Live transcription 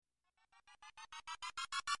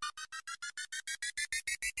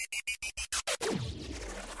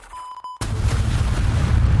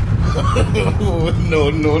No,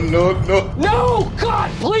 no, no, no. No!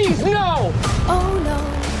 God, please, no! Oh no.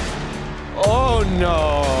 Oh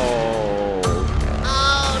no!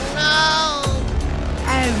 Oh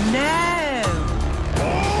no!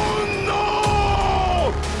 Oh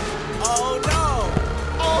no! Oh no!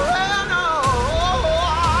 Oh hell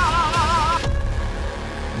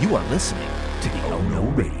no! You are listening to the Oh No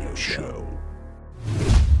Radio Show.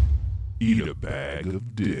 Eat a bag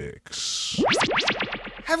of dicks.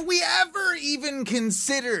 Have we ever even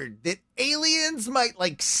considered that aliens might,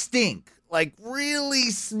 stink?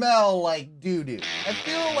 Really smell like doo-doo? I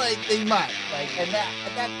feel like they might. And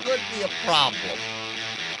that could be a problem.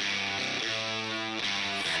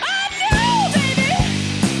 Oh no, baby!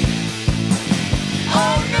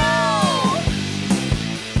 Oh no!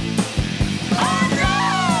 Oh no!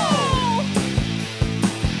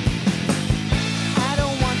 I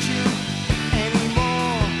don't want you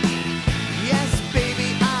anymore. Yes,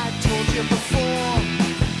 baby, I told you before.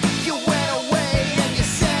 You went away and you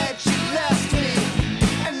said you left me,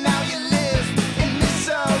 and now you live in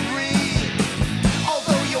misery.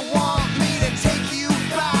 Although you want me to take you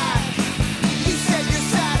back, you said you're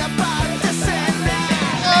sad about this and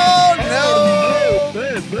that. Oh,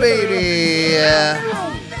 no, baby.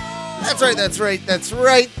 That's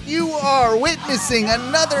right. You are witnessing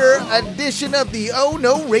another edition of the Oh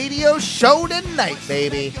No Radio Show tonight,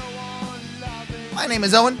 baby. My name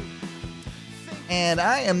is Owen, and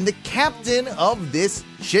I am the captain of this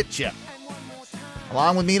shit ship.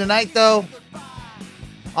 Along with me tonight, though,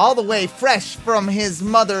 all the way fresh from his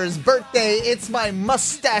mother's birthday, it's my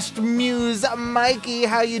mustached muse, Mikey.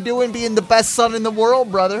 How you doing, being the best son in the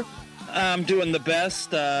world, brother? I'm doing the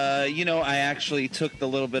best. I actually took the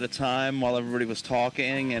little bit of time while everybody was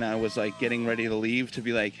talking, and I was getting ready to leave to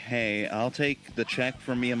be like, "Hey, I'll take the check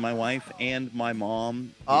for me and my wife and my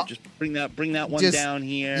mom. Just bring that one down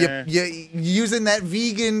here." You using that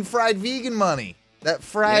fried vegan money, that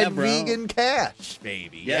fried vegan cash,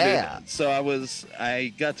 baby. Yeah. Dude. So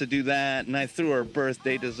I got to do that, and I threw her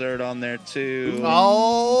birthday dessert on there too.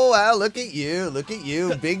 Oh, well, look at you.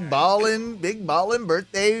 Big ballin'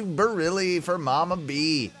 birthday Barilli for Mama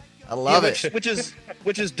B. I love it.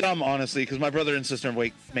 Which is dumb, honestly, because my brother and sister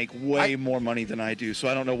make way more money than I do, so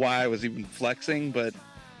I don't know why I was even flexing, but...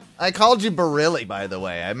 I called you Barilli, by the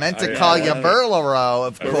way. I meant to call you Burlero,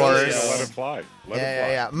 of course. Let it fly.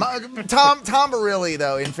 Yeah. Tom Barilli,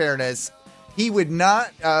 though, in fairness, he would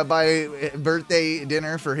not buy birthday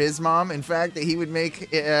dinner for his mom. In fact, he would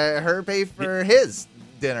make her pay for his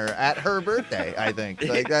dinner at her birthday, I think.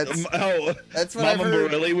 That's what I've heard. Mama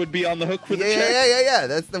Barilli would be on the hook for the check? Yeah.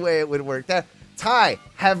 That's the way it would work. Ty,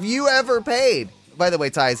 have you ever paid? By the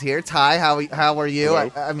way, Ty's here. Ty, how are you?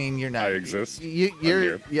 I mean, you're not. I exist.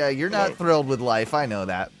 You're not thrilled with life. I know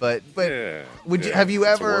that, but yeah, have you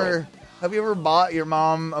ever bought your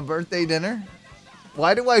mom a birthday dinner?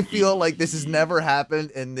 Why do I feel like this has never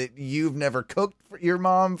happened, and that you've never cooked for your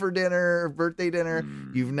mom for dinner, birthday dinner?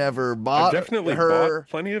 You've never bought. I've definitely bought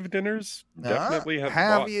plenty of dinners. Definitely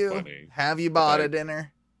have you bought plenty. Have you bought a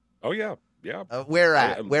dinner? Oh yeah. Where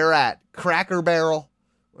at? Cracker Barrel.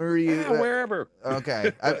 Where are you? Wherever.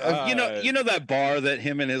 Okay. You know that bar that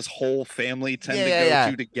him and his whole family tend to go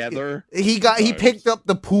to together? He picked up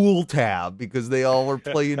the pool tab because they all were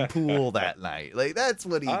playing pool that night. That's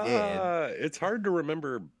what he did. It's hard to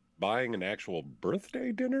remember buying an actual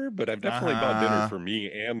birthday dinner, but I've definitely bought dinner for me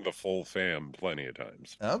and the full fam plenty of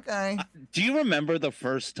times. Okay. Do you remember the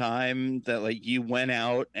first time that you went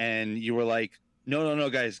out and you were like, no,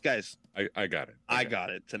 guys, I got it. I got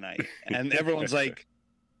it tonight. And everyone's like,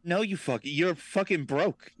 no, you're fucking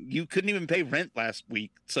broke. You couldn't even pay rent last week.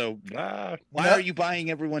 So why are you buying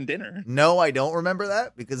everyone dinner? No, I don't remember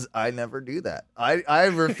that because I never do that. I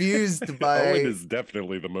refuse to buy. Owen is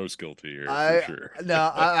definitely the most guilty here, for sure.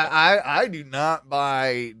 No, I do not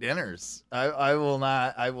buy dinners. I will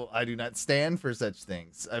not. I do not stand for such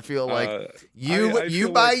things. I feel like you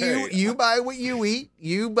buy what you eat.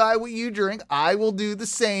 You buy what you drink. I will do the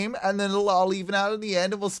same, and then it'll all even out in the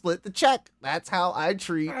end, and we'll split the check. That's how I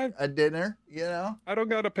treat a dinner, I don't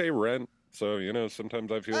gotta pay rent, so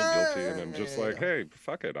sometimes I feel guilty, and I'm just like, hey,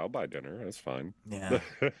 fuck it, I'll buy dinner. That's fine. Yeah.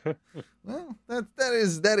 Well,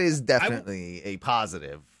 that is definitely a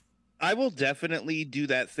positive. I will definitely do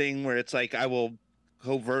that thing where it's I will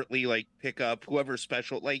covertly pick up whoever's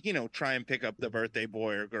special, try and pick up the birthday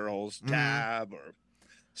boy or girl's tab or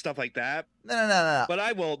stuff like that. No. But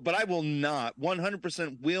I will not,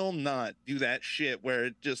 100% will not do that shit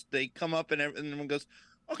where they come up and everyone goes,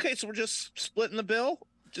 okay, so we're just splitting the bill?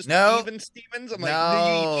 Just even Stevens? I'm like,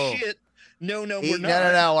 no, you eat shit. No, we're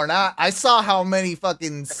not. No, we're not. I saw how many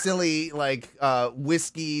fucking silly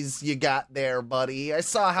whiskeys you got there, buddy. I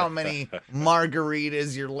saw how many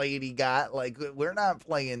margaritas your lady got. Like, we're not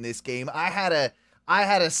playing this game. I had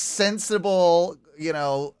a sensible,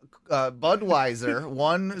 Budweiser,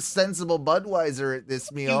 one sensible Budweiser at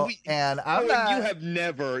this meal, and I'm not.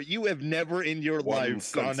 You have never in your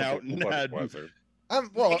life gone out and had.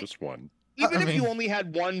 Just one. Even if you only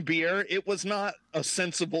had one beer, it was not a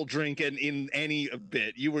sensible drink in any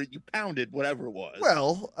bit. You pounded whatever it was.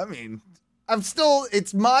 Well, I mean,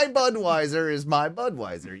 it's my Budweiser is my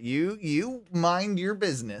Budweiser. You mind your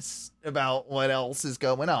business about what else is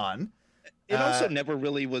going on. It also never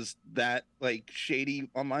really was that shady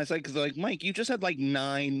on my side because Mike, you just had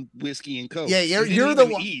 9 whiskey and Coke. Yeah, you're the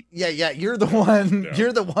one. Yeah, you're the one. Yeah.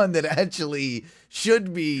 You're the one that actually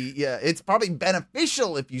should be. Yeah, it's probably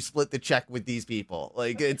beneficial if you split the check with these people.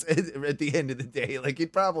 It's at the end of the day,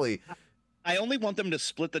 you'd probably. I only want them to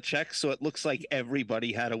split the check so it looks like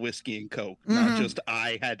everybody had a whiskey and Coke, not just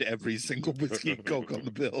I had every single whiskey and Coke on the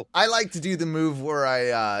bill. I like to do the move where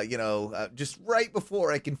I, just right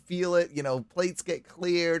before I can feel it, plates get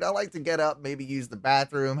cleared. I like to get up, maybe use the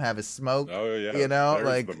bathroom, have a smoke. Oh yeah,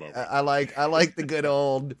 I like the good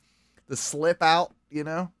old, the slip out.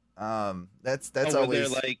 That's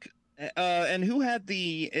always and who had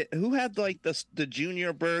the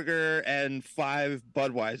junior burger and 5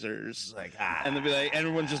 Budweisers? And they'd be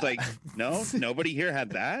everyone's just no, nobody here had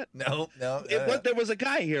that. No. There was a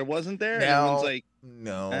guy here, wasn't there? No, everyone's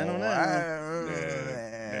no, I don't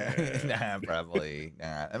know. Nah, probably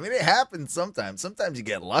not. I mean, it happens sometimes. Sometimes you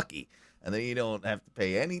get lucky, and then you don't have to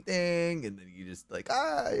pay anything, and then you just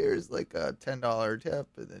here's a $10 tip,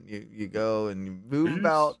 and then you go and you move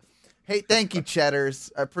about. Hey, thank you,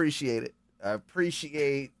 Cheddars. I appreciate it. I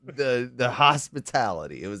appreciate the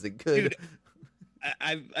hospitality. It was a good. Dude,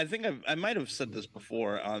 I think I might have said this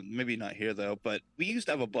before. Maybe not here though. But we used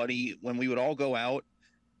to have a buddy when we would all go out.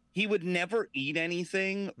 He would never eat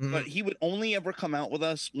anything, but he would only ever come out with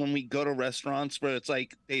us when we go to restaurants where it's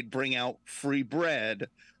they'd bring out free bread,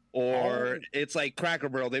 or it's Cracker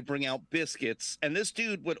Barrel. They bring out biscuits, and this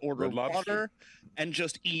dude would order water and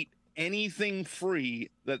just eat anything free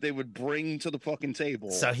that they would bring to the fucking table.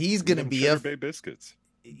 So he's gonna be a Bay biscuits.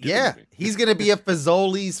 Yeah, he's gonna be a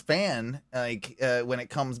Fazollis fan. When it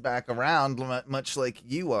comes back around, much like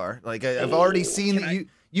you are. I've already seen that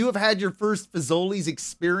you have had your first Fazollis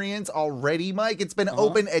experience already, Mike. It's been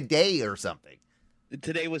open a day or something.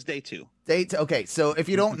 Today was day 2. Okay, so if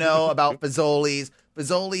you don't know about Fazollis,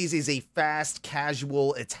 Fazollis is a fast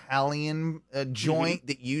casual Italian joint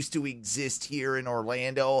that used to exist here in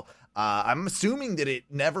Orlando. I'm assuming that it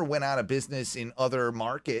never went out of business in other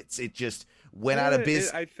markets. It just went out of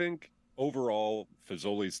business. I think overall,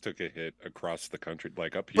 Fazollis took a hit across the country,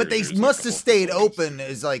 up here. But they must have stayed open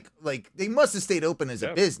as they must have stayed open as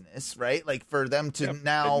a business, right? For them to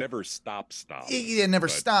now. It never stopped. It never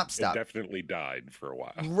stopped. It definitely died for a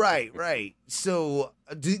while. Right. So,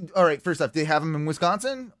 all right. First off, do they have them in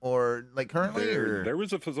Wisconsin or currently? There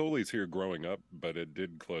was a Fazollis here growing up, but it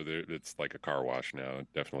did close. It's like a car wash now. It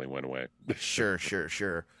definitely went away. Sure.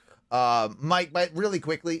 Mike, but really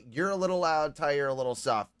quickly, you're a little loud, Ty, you're a little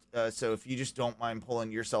soft. So if you just don't mind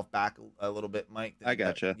pulling yourself back a little bit, Mike. I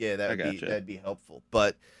gotcha. That'd be helpful.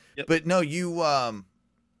 But no,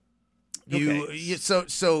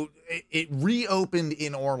 so it reopened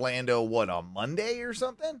in Orlando on Monday or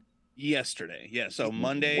something? Yesterday. Yeah, so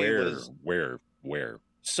Monday Where?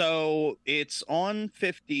 So it's on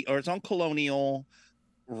 50 or it's on Colonial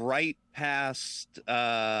right past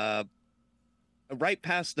the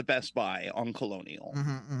Best Buy on Colonial.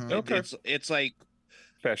 Okay. It's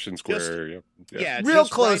Fashion Square, yeah, real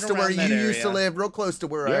close to where you used to live, real close to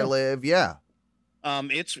where I live, yeah.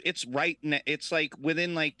 It's right. It's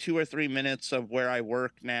within 2 or 3 minutes of where I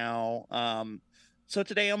work now. So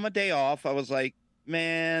today on my day off, I was like,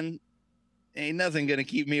 man, ain't nothing gonna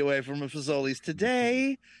keep me away from a Fazoli's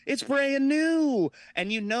today. It's brand new,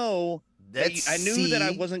 and I knew that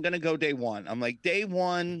I wasn't going to go day 1. I'm like, day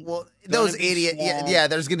 1. Well, those idiots. Yeah,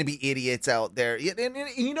 there's going to be idiots out there. And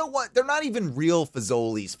you know what? They're not even real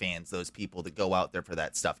Fazoli's fans, those people that go out there for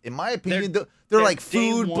that stuff. In my opinion, they're like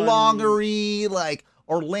food bloggery,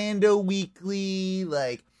 Orlando Weekly,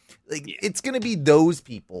 it's going to be those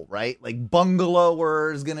people, right?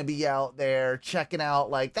 Bungalower is going to be out there checking out,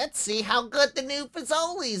 let's see how good the new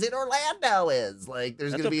Fazoli's in Orlando is.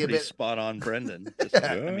 There's going to be a bit spot on, Brendan.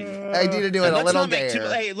 I need to do it a little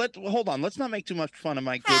there. Hold on. Let's not make too much fun of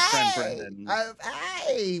my good friend Brendan.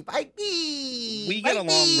 Hey, Mike B. We get along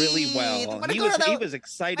really well. He was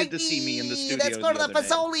excited to see me in the studio. Let's go to the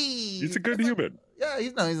Fazoli's. He's a good human. Yeah,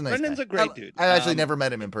 he's a nice Brendan's guy. a great dude. I actually never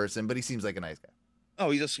met him in person, but he seems like a nice guy.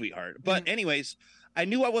 Oh, he's a sweetheart. But anyways, I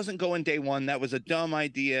knew I wasn't going day one. That was a dumb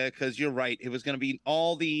idea because you're right. It was going to be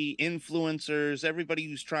all the influencers, everybody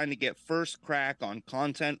who's trying to get first crack on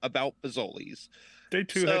content about Fazollis. Day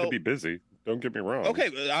two had to be busy. Don't get me wrong.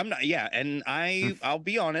 Okay, I'm not. Yeah, and I'll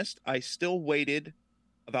be honest. I still waited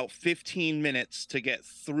about 15 minutes to get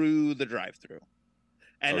through the drive-through,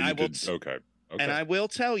 and Okay. And I will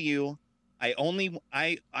tell you,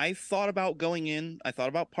 I thought about going in. I thought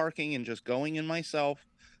about parking and just going in myself.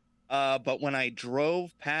 But when I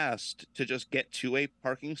drove past to just get to a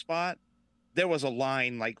parking spot, there was a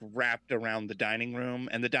line like wrapped around the dining room,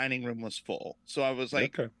 and the dining room was full. So I was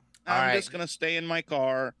like, I'm just gonna stay in my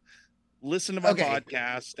car, listen to my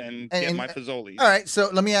podcast, and get my Fazollis. All right, so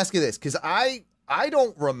let me ask you this, because I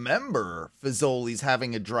don't remember Fazollis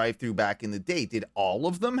having a drive-through back in the day. Did all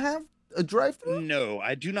of them have a drive-through? No,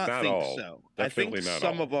 I do not think so. Definitely I think not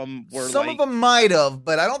some all. of them were. Some of them might have,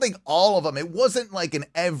 but I don't think all of them. It wasn't like an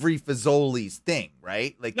every Fazoli's thing,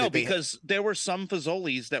 right? Like no, because there were some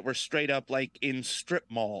Fazollis that were straight up like in strip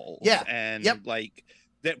malls, and like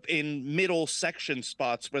that in middle section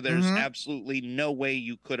spots where there's absolutely no way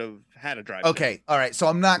you could have had a drive. Okay, all right. So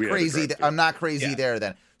I'm not crazy. I'm not crazy there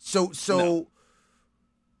then. So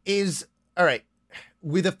is all right.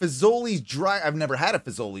 With a Fazoli's drive, I've never had a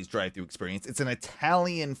Fazoli's drive-through experience. It's an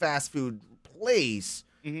Italian fast food place.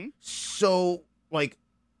 So, like,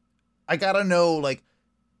 I gotta know, like,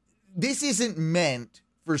 this isn't meant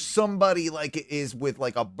for somebody like it is with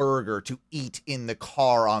like a burger to eat in the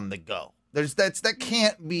car on the go. That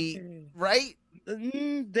can't be right.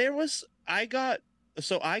 I got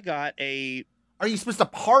a. Are you supposed to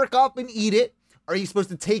park up and eat it? Are you supposed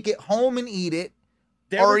to take it home and eat it?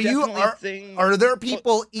 Are there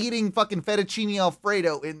people eating fucking fettuccine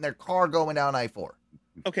Alfredo in their car going down I-4?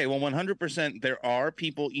 Okay, well, 100% there are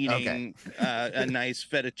people eating a nice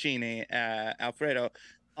fettuccine Alfredo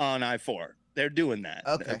on I-4. They're doing that.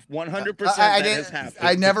 Okay, 100% that has happened.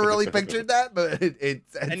 I never really pictured that, but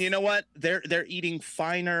it's and you know what? They're eating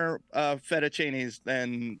finer fettuccines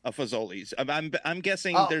than a Fazoli's. I'm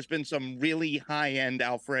guessing there's been some really high end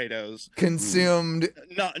Alfredos consumed,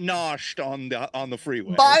 noshed on the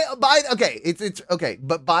freeway. It's okay,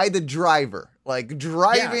 but by the driver, like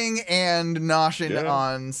driving and noshing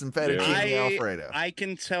on some fettuccine Alfredo. I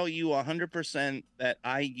can tell you 100% that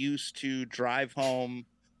I used to drive home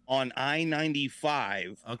on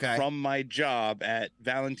I-95 from my job at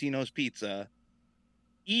Valentino's Pizza,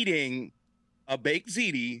 eating a baked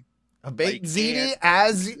ziti. A baked ziti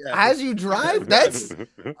as you drive? That's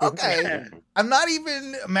okay. I'm not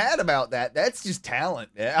even mad about that. That's just talent.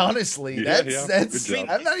 Honestly, that's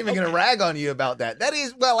I'm not even gonna rag on you about that. That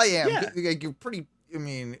is, well, I am. Like, you're pretty. I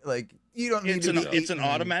mean, like, you don't need it's an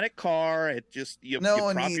automatic car. It just you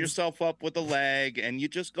prop yourself up with a leg and you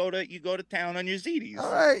just go to town on your zitis.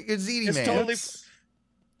 All right, your ziti man. Totally.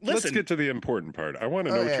 Let's get to the important part. I want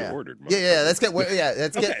to know what you ordered. Let's get.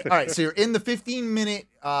 All right, so you're in the 15-minute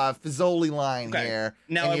Fazoli line here.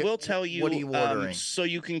 Now I will tell you. What are you ordering? So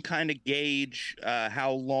you can kind of gauge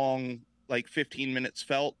how long like 15 minutes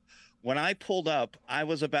felt. When I pulled up, I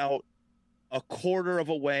was about a quarter of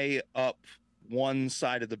a way up one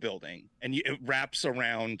side of the building, and it wraps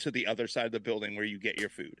around to the other side of the building where you get your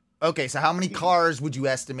food. Okay, so how many cars would you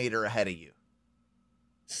estimate are ahead of you?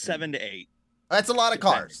 7 to 8. That's a lot of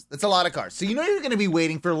cars. That's a lot of cars. So you know you're going to be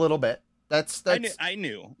waiting for a little bit. I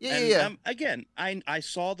knew. Yeah. Again, I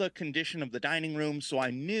saw the condition of the dining room, so I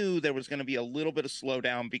knew there was going to be a little bit of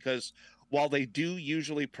slowdown because while they do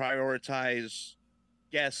usually prioritize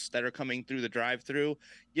guests that are coming through the drive-through,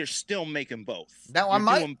 you're still making both. Now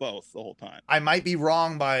you're doing both the whole time. I might be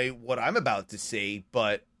wrong by what I'm about to say,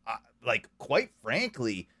 but like, quite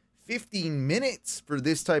frankly, 15 minutes for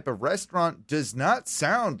this type of restaurant does not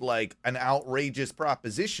sound like an outrageous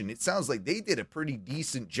proposition. It sounds like they did a pretty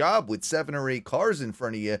decent job with 7 or 8 cars in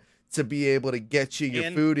front of you to be able to get you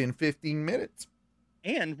your food in 15 minutes.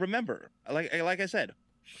 And remember, like I said,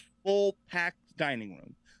 full packed dining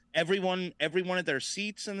room. Everyone at their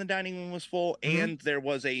seats in the dining room was full, and there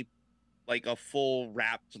was a full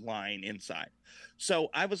wrapped line inside. So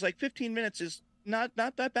I was like, 15 minutes is not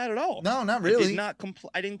that bad at all. No, not really.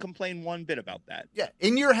 I didn't complain one bit about that. Yeah,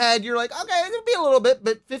 in your head, you're like, okay, it'll be a little bit,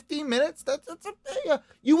 but 15 minutes, that's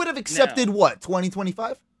you would have accepted what, 20,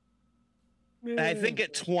 25? I think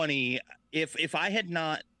at 20, if I had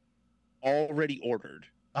not already ordered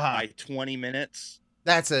by 20 minutes.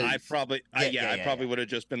 I probably would have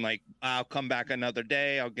just been like, I'll come back another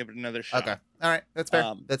day. I'll give it another shot. Okay. All right. That's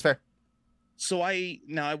fair. That's fair. So I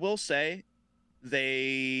will say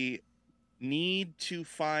need to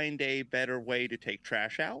find a better way to take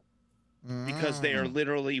trash out because they are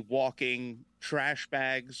literally walking trash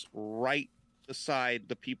bags right beside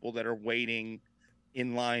the people that are waiting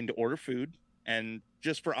in line to order food. And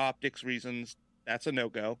just for optics reasons, that's a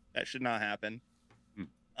no-go. That should not happen.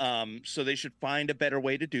 So they should find a better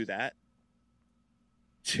way to do that.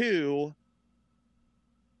 2,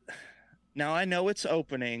 now I know it's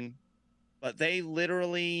opening, but they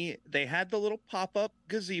had the little pop-up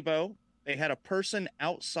gazebo. They had a person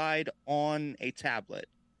outside on a tablet.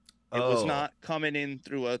 It was not coming in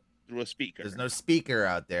through a speaker. There's no speaker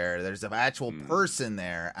out there. There's an actual person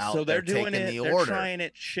there out there they're doing taking it, the they're order. trying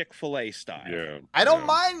it Chick-fil-A style. Yeah. I don't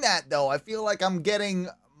mind that, though. I feel like I'm getting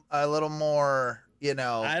a little more,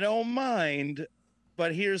 I don't mind,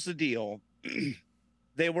 but here's the deal.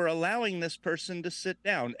 They were allowing this person to sit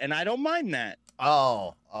down, and I don't mind that.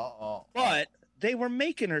 But they were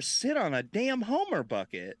making her sit on a damn Homer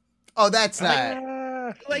bucket. Oh, that's not...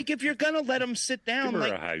 Like, if you're going to let them sit down, Give her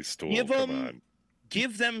like, a high stool.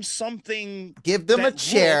 give them something. Give them a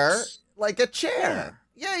chair, looks, like a chair.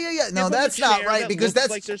 Yeah. No, Give that's them a not chair right that because looks that's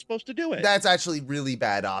like they're supposed to do it. That's actually really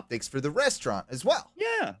bad optics for the restaurant as well.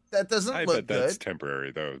 Yeah. That doesn't I look bet that's good.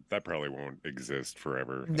 temporary, though. That probably won't exist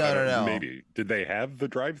forever. No. Maybe. Did they have the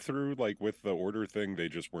drive-through, like, with the order thing? They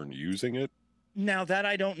just weren't using it? Now that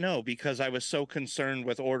I don't know because I was so concerned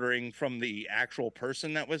with ordering from the actual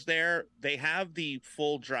person that was there. They have the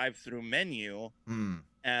full drive-through menu.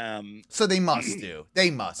 So they must do. They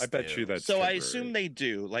must. I bet do. you that's So temporary. I assume they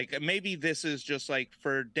do. Like maybe this is just like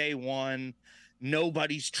for day one.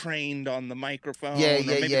 Nobody's trained on the microphone. Yeah.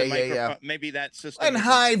 Maybe that system And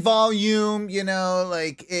high volume,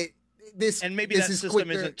 like it. This and maybe this that is system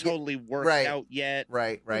quicker. isn't totally worked out yet.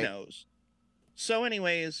 Right. Who knows? So,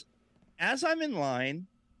 anyways, as I'm in line,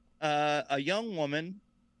 a young woman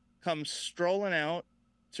comes strolling out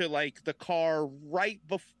to like the car right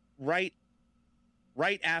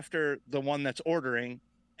after the one that's ordering,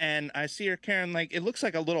 and I see her carrying like it looks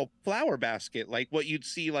like a little flower basket, like what you'd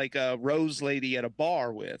see like a rose lady at a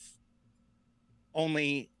bar with.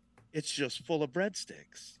 Only it's just full of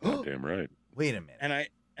breadsticks. Damn right. Wait a minute.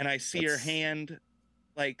 And I see her hand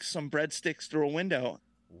like some breadsticks through a window.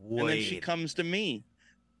 And then she comes to me.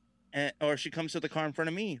 Or she comes to the car in front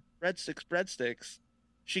of me. Breadsticks.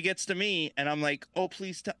 She gets to me, and I'm like, oh,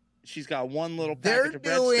 please tell. She's got one little package of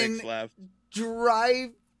breadsticks left.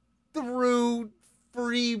 Drive-through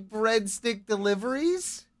free breadstick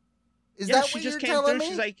deliveries? Is that what you're telling me?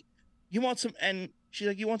 She's like, you want some? And she's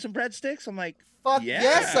like, you want some breadsticks? I'm like, fuck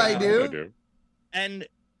yes, I do. And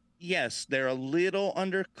yes, they're a little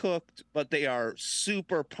undercooked, but they are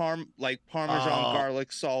super Parmesan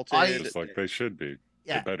garlic salted. Just like they should be.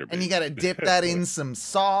 Yeah, and you got to dip that in some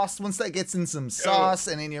sauce. Once that gets in some sauce,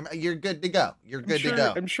 and you're good to go. You're good to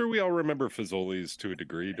go. I'm sure we all remember Fazollis to a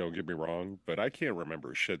degree. Don't get me wrong, but I can't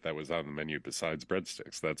remember shit that was on the menu besides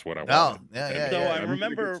breadsticks. That's what I want. I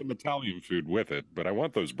remember some Italian food with it, but I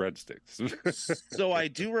want those breadsticks. So I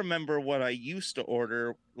do remember what I used to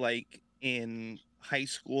order, like in high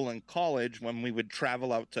school and college when we would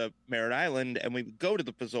travel out to Merritt Island and we would go to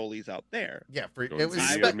the Fazollis out there. Yeah,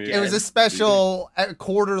 it was a special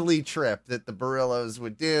quarterly trip that the Barillos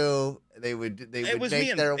would do. They would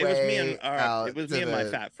make their way out. It was me and my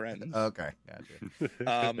fat friends. Okay,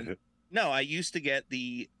 gotcha. No, I used to get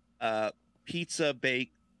the pizza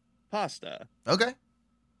baked pasta. Okay.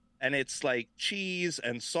 And it's like cheese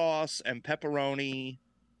and sauce and pepperoni.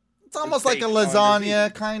 It's almost like a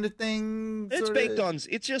lasagna kind of thing. It's baked on.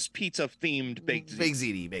 It's just pizza themed baked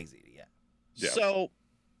ziti. Yeah. So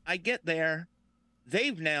I get there.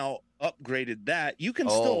 They've now upgraded that. You can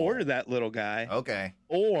still order that little guy. Okay.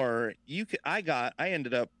 Or you could. I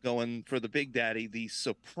ended up going for the Big Daddy, the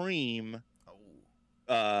Supreme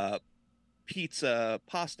pizza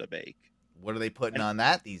pasta bake. What are they putting on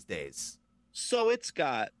that these days? So it's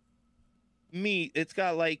got meat. It's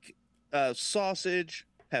got like sausage,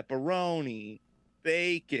 pepperoni,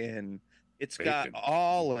 bacon. It's got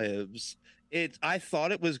olives. I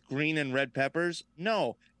thought it was green and red peppers.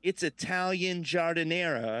 No, it's Italian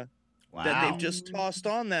giardiniera that they've just tossed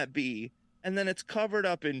on that bee, and then it's covered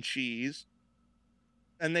up in cheese,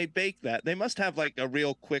 and they bake that. They must have like a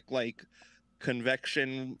real quick like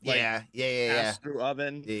convection pass through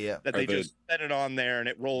oven that they just set it on there and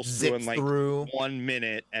it rolls through in like 1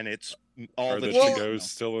 minute, and it's all the to-go's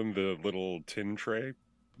still in the little tin tray.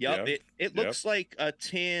 Yep, it looks like a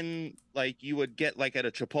tin like you would get like at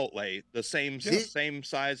a Chipotle, the same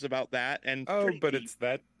size about that. And but it's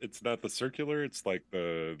not the circular. It's like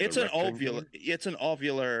it's an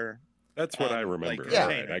ovular. That's what I remember. Like,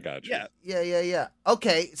 right, I got you. Yeah.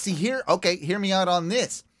 Okay, hear me out on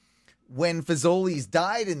this. when Fazollis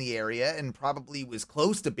died in the area and probably was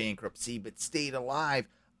close to bankruptcy but stayed alive,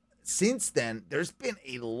 since then there's been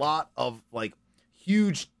a lot of like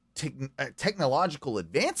huge technological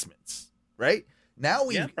advancements, right? Now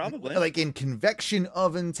we probably like in convection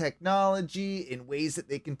oven technology, in ways that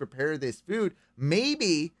they can prepare this food.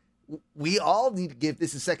 Maybe we all need to give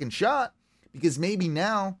this a second shot, because maybe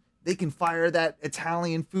now they can fire that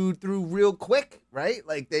Italian food through real quick, right?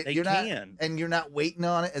 Like you're not waiting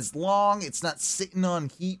on it as long. It's not sitting on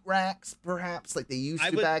heat racks, perhaps, like they used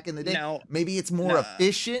to back in the day. Now, maybe it's more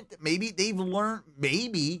efficient. Maybe they've learned.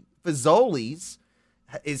 Maybe Fazollis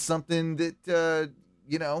is something that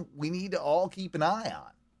we need to all keep an eye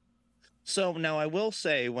on. So now I will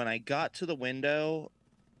say, when I got to the window,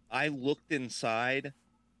 I looked inside.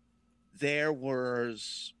 There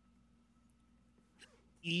was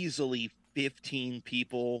easily 15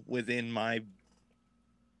 people within my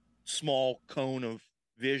small cone of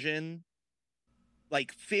vision.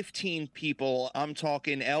 Like 15 people. I'm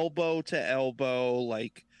talking elbow to elbow,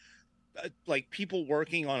 like people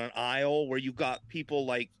working on an aisle where you got people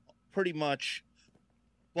like pretty much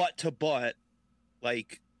butt to butt,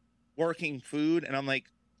 like working food. And I'm like,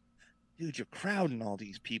 dude, you're crowding all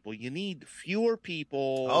these people. You need fewer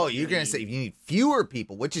people. Oh, you're going to say you need fewer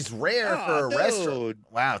people, which is rare for a restaurant.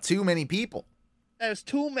 Wow, too many people. There's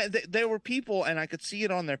too many. There were people, and I could see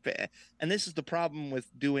it on their face. And this is the problem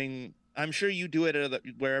with doing. I'm sure you do it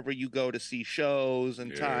wherever you go to see shows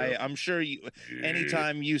and tie. I'm sure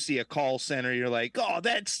anytime you see a call center, you're like, oh,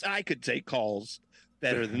 I could take calls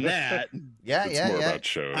better than that. It's more about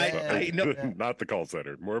shows. I know, not the call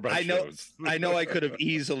center. More about shows. I know I could have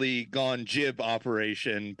easily gone jib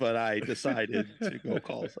operation, but I decided to go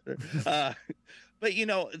call center. But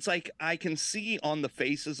it's like I can see on the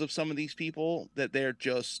faces of some of these people that they're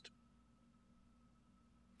just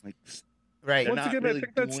like. Right. Once again, really I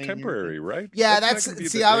think that's temporary, right? Yeah, This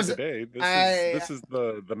is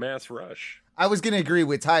the mass rush. I was going to agree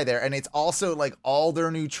with Ty there. And it's also like all their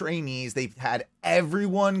new trainees, they've had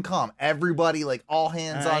everyone come, everybody, like all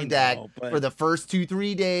hands on deck for the first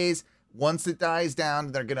 2-3 days. Once it dies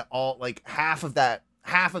down, they're going to all like half of that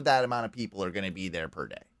amount of people are going to be there per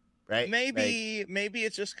day. Right. Maybe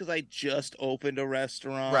it's just because I just opened a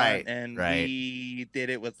restaurant. Right. And we did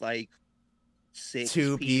it with like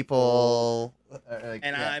 2 people.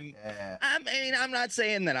 And I'm not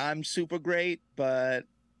saying that I'm super great, but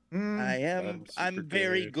I'm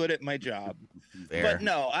very good at my job. Fair. But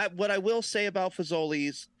no, what I will say about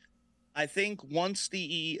Fazollis, I think once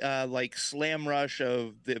the like slam rush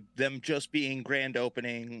of them just being grand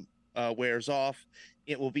opening wears off,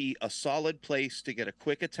 it will be a solid place to get a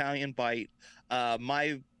quick Italian bite.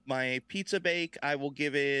 My pizza bake, I will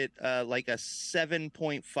give it like a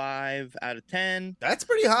 7.5 out of 10. That's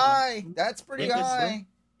pretty high. That's pretty high.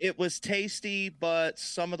 It was tasty, but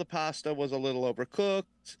some of the pasta was a little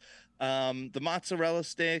overcooked. The mozzarella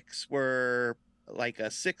sticks were like a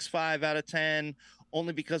 6.5 out of 10,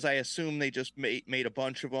 only because I assume they just made a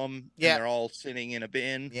bunch of them. Yeah. And they're all sitting in a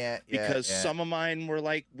bin. Because some of mine were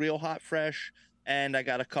like real hot fresh, and I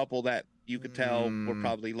got a couple that you could tell were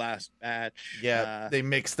probably last batch. Yeah, they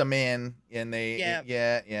mixed them in, and they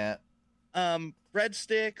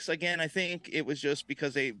breadsticks, again, I think it was just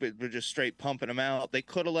because they were just straight pumping them out. They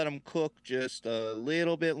could have let them cook just a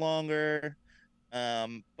little bit longer,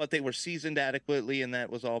 but they were seasoned adequately, and that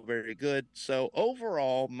was all very good. So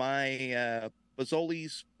overall, my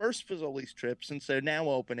first Fazollis trip, since they're now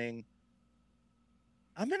opening,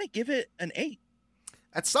 I'm gonna give it an 8.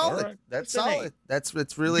 That's solid. Right. That's solid.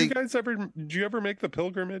 It's really. Did you ever make the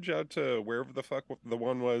pilgrimage out to wherever the fuck the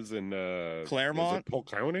one was in Claremont? Was it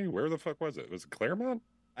Polk County? Where the fuck was it? Was it Claremont?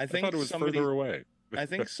 I thought it was further away. I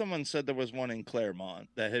think someone said there was one in Claremont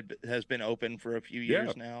that has been open for a few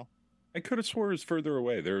years now. I could have swore it was further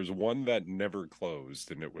away. There was one that never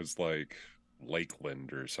closed, and it was like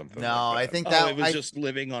Lakeland or something. No, like that. I think that it was just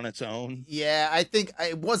living on its own. Yeah, I think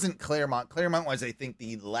it wasn't Claremont. Claremont was, I think,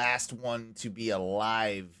 the last one to be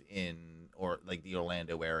alive in the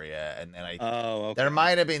Orlando area, and then there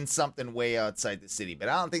might have been something way outside the city, but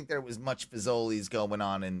I don't think there was much Fazollis going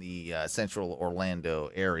on in the central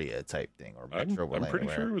Orlando area type thing. Or I'm pretty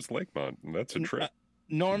sure it was Lakemont, and that's a trip.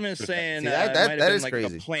 Norm is saying that might have been is like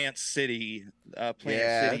crazy. a Plant City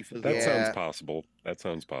Fazollis. That sounds possible. That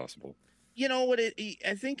sounds possible. You know what?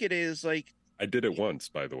 I think it is like. I did it once,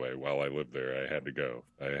 by the way, while I lived there. I had to go.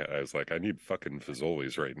 I was like, I need fucking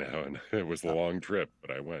Fazollis right now, and it was a long trip,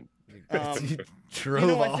 but I went. You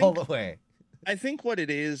drove all the way. I think what it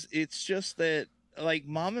is, it's just that like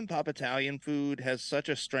mom and pop Italian food has such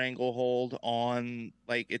a stranglehold on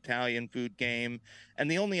like Italian food game,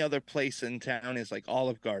 and the only other place in town is like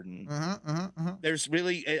Olive Garden. There's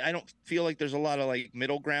really, I don't feel like there's a lot of like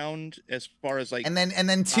middle ground as far as like, And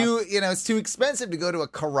then too, it's too expensive to go to a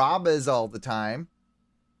Carrabba's all the time.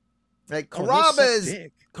 Like Carrabba's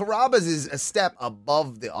is a step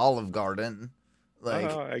above the Olive Garden.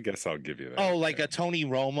 Like, I guess I'll give you that. Oh, like a Tony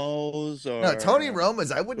Romo's or no, Tony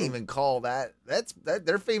Roma's. I wouldn't even call that.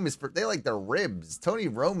 They're famous for. They like their ribs. Tony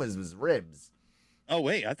Roma's was ribs. Oh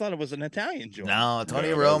wait, I thought it was an Italian joint. No, Tony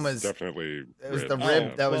No, Roma's definitely. It was the ribs.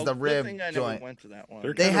 rib. That was Well, the good rib thing I joint. never went to that one.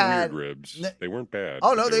 They're They kind had- of weird ribs. They weren't bad.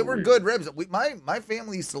 Oh but no, they were weird. good ribs. My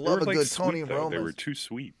family used to They love were, a like, good sweet, Tony though. Roma's. They were too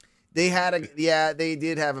sweet. They had they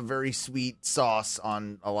did have a very sweet sauce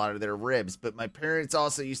on a lot of their ribs, but my parents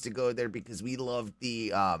also used to go there because we loved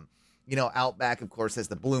the, Outback, of course, has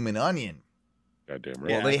the bloomin' onion. Goddamn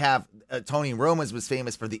right. Well, they have, Tony Roma's was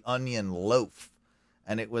famous for the onion loaf,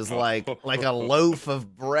 and it was like a loaf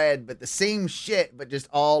of bread, but the same shit, but just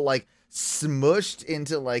all like smushed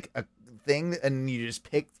into like a thing, and you just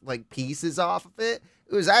picked like pieces off of it.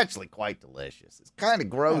 It was actually quite delicious. It's kind of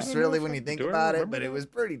gross, really, when you think about it, but it was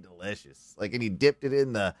pretty delicious. Like, and you dipped it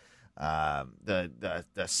in the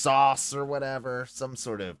sauce or whatever, some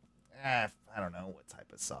sort of, I don't know what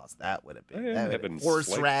type of sauce that would have been. I am That would have having been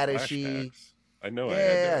slight horseradishy. flashbacks. I know. I had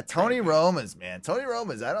Yeah, that. Tony Roma's, man. Tony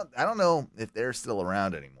Roma's. I don't know if they're still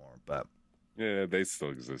around anymore, but Yeah, they still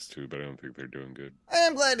exist too, but I don't think they're doing good. I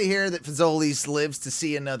am glad to hear that Fazollis lives to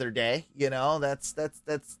see another day.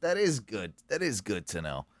 That is good. That is good to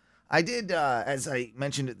know. I did, as I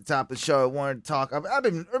mentioned at the top of the show, I wanted to talk. I've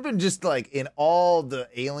been just like in all the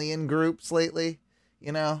alien groups lately.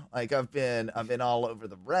 Like I've been all over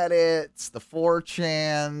the Reddits, the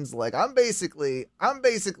 4chans. Like I'm basically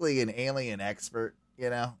an alien expert.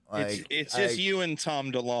 Like it's just you and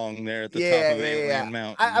Tom DeLonge there at the top of Alien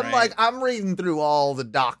Mountain. I'm right? I'm reading through all the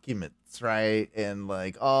documents, right, and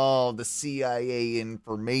like all the CIA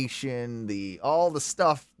information, all the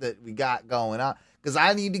stuff that we got going on, because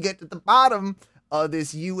I need to get to the bottom of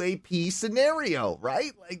this UAP scenario,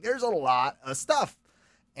 right? Like there's a lot of stuff,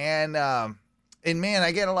 and man,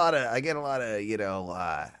 I get a lot of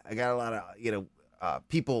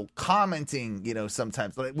people commenting,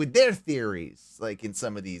 sometimes like with their theories, like in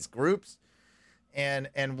some of these groups, and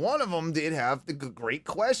one of them did have the great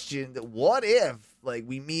question that what if like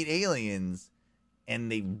we meet aliens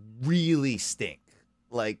and they really stink,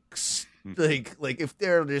 like if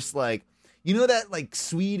they're just like, that like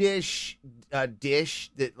Swedish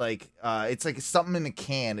dish that like it's like something in a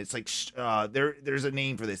can. It's like there's a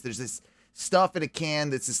name for this. There's this stuff in a can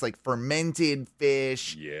that's just like fermented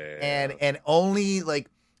fish. Yeah. And only like,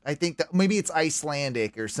 I think that maybe it's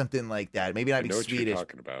Icelandic or something like that. Maybe not I know what Swedish. you're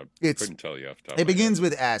talking about. It's- Couldn't tell you off the top It of my begins head.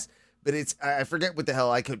 with S, but I forget what the hell.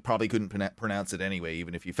 I couldn't pronounce it anyway,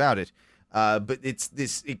 even if you found it. But it's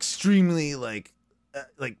this extremely like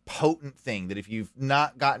potent thing that if you've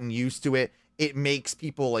not gotten used to it, it makes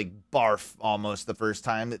people like barf almost the first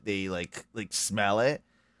time that they like smell it.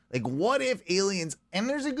 Like, what if aliens, and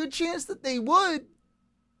there's a good chance that they would,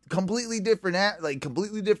 completely different,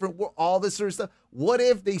 all this sort of stuff. What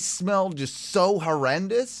if they smell just so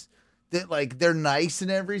horrendous that, like, they're nice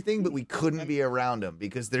and everything, but we couldn't be around them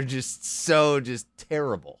because they're just so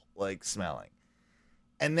terrible, like, smelling.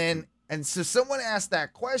 And so someone asked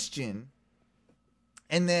that question,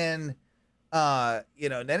 and then, then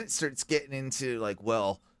it starts getting into, like,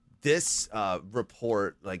 well, this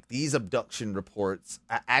report, like these abduction reports,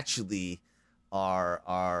 actually are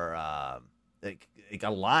like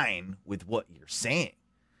align with what you're saying.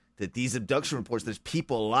 That these abduction reports, there's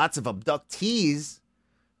people, lots of abductees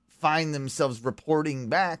find themselves reporting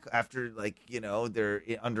back after, like, they're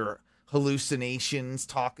under hallucinations,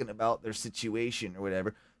 talking about their situation or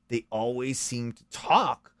whatever. They always seem to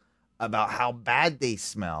talk about how bad they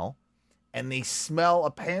smell, and they smell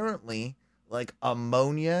apparently like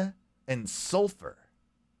ammonia and sulfur.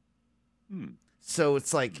 So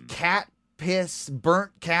it's like cat piss,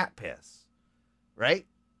 burnt cat piss, right?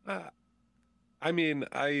 I mean,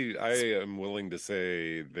 I am willing to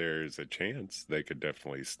say there's a chance they could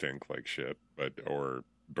definitely stink like shit, or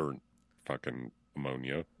burnt fucking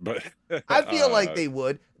ammonia. But I feel like they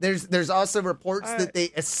would. There's also reports that they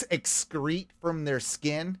excrete from their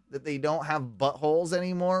skin, that they don't have buttholes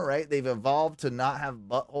anymore, right? They've evolved to not have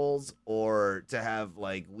buttholes or to have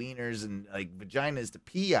like wieners and like vaginas to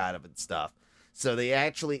pee out of and stuff. So they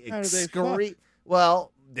actually excrete.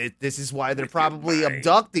 Well, this is why they're probably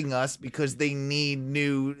abducting us, because they need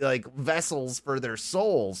new like vessels for their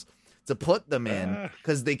souls. to put them in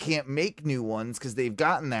because they can't make new ones because they've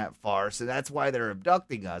gotten that far. So that's why they're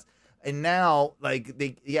abducting us. And now, like,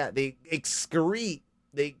 they excrete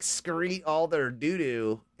all their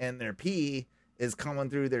doo-doo, and their pee is coming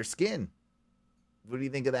through their skin. What do you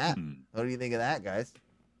think of that? What do you think of that, guys?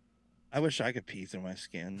 I wish I could pee through my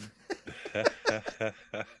skin.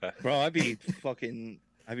 Bro, I'd be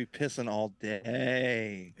pissing all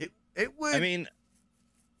day. It would. I mean,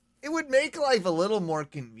 it would make life a little more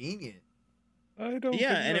convenient. I don't.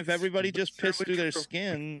 Yeah, think and if that's everybody just pissed through their true.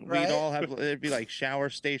 skin, Right? we'd all have. It'd be like shower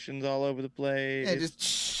stations all over the place. Yeah, just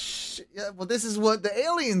shh. Yeah, well, this is what the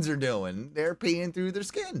aliens are doing. They're peeing through their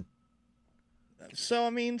skin. So I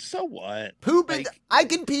mean, so what? Pooping. Like, I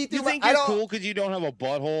can pee through. You think I you're don't. cool because you don't have a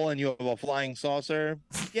butthole and you have a flying saucer?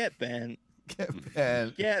 Get bent.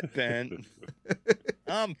 Man. Get bent.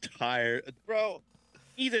 I'm tired, bro.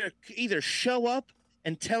 Either show up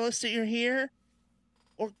and tell us that you're here,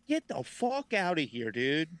 or get the fuck out of here,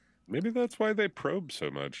 dude. Maybe that's why they probe so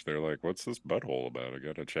much. They're like, "What's this butthole about? I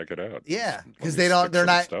gotta check it out." Yeah, Let because me they don't. stick They're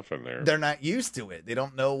some not. stuff in there. They're not used to it. They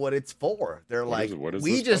don't know what it's for. They're like, what is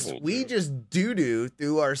we this just butthole we do? just doo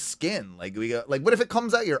through our skin. Like we go. Like, what if it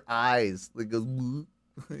comes out your eyes? Like goes. Woo.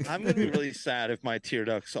 I'm gonna be really sad if my tear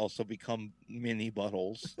ducts also become mini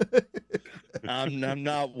buttholes. I'm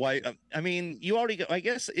not white. I mean, you already got. I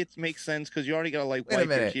guess it makes sense because you already got to like Wait a wipe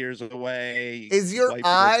your minute. tears away. Is your wipe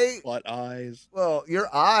eye- butt eyes? Well,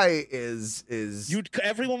 your eye is.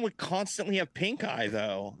 Everyone would constantly have pink eye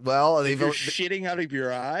though. Well, If they've you're shitting out of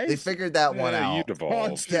your eyes. they figured that one Yeah, out. you'd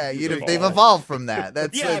evolve. Yeah, You'd they've evolved from that.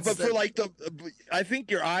 That's Yeah, that's- but for like I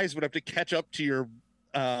think your eyes would have to catch up to your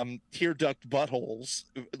tear duct buttholes.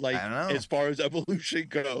 Like I don't know. as far as evolution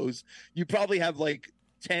goes, you probably have like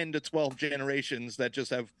 10 to 12 generations that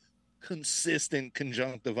just have consistent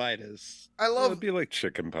conjunctivitis. I It'd love. be like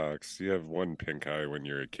chickenpox. You have one pink eye when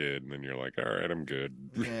you're a kid, and then you're like, "All right, I'm good."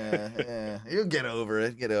 Yeah, you'll get over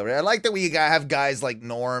it. Get over it. I like that we have guys like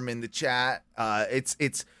Norm in the chat.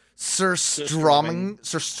 It's Sir Strumming.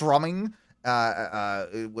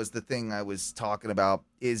 It was the thing I was talking about.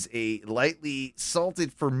 Is a lightly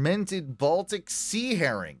salted fermented Baltic sea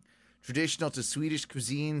herring, traditional to Swedish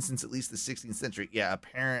cuisine since at least the 16th century. Yeah,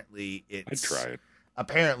 apparently I'd it's. try it.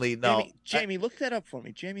 Apparently, no. Jamie, look that up for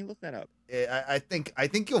me. Jamie, look that up. I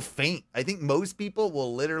think you'll faint. I think most people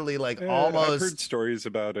will literally like Yeah, almost. I've heard stories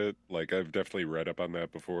about it. Like I've definitely read up on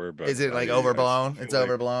that before. But Is it like I overblown? feel It's like-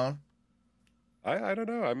 overblown. I don't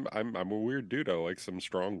know. I'm a weird dude. I like some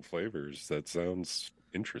strong flavors. That sounds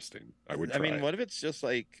interesting. I would. I Try mean, it. what if it's just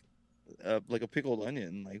like a pickled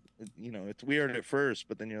onion? Like, you know, it's weird at first,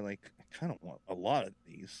 but then you're like, I kind of want a lot of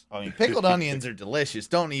these. I mean, pickled onions are delicious.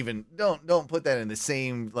 Don't put that in the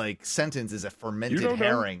same like sentence as a You fermented don't know.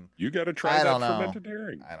 herring. You got to I try that don't know. fermented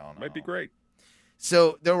herring. I don't know. Might be great.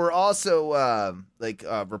 So there were also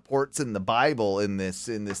reports in the Bible in this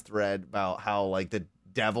thread about how like the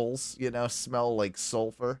devils, smell like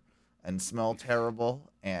sulfur and smell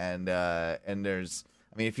terrible, and there's,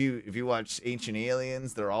 I mean, if you watch Ancient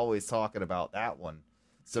Aliens, they're always talking about that one.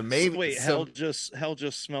 So maybe Wait, hell just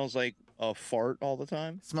smells like a fart all the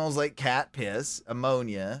time, smells like cat piss,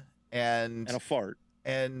 ammonia, and a fart.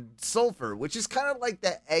 and sulfur, which is kind of like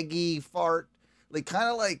the eggy fart, like kind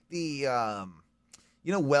of like the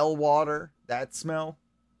well water, that smell.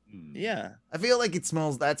 Yeah, I feel like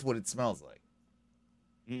that's what it smells like.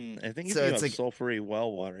 I think if So you it's have like- sulfury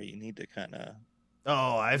well water, you need to kind of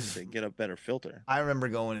Oh, get a better filter. I remember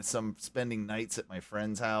spending nights at my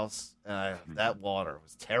friend's house, and that water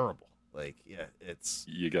was terrible. Like, yeah, it's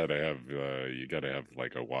You gotta have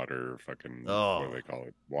like a water fucking Oh. what do they call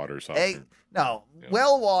it? Water softener. Yeah.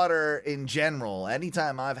 well water in general.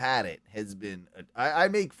 Anytime I've had it has been. I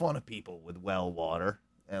make fun of people with well water,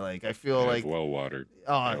 and like I feel like well water.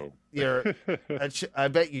 oh, you're. I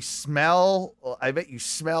bet you smell. I bet you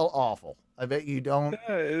smell awful. I bet you don't.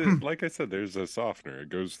 Like I said, there's a softener. It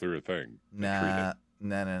goes through a thing. They treat Nah, it.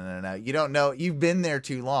 no. You don't know. You've been there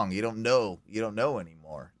too long. You don't know. You don't know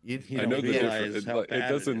anymore. You I don't know the realize difference. how It bad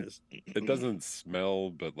doesn't- it is. It doesn't smell,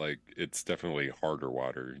 but like it's definitely harder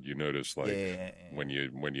water. You notice like Yeah. when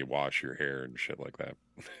you wash your hair and shit like that.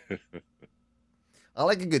 I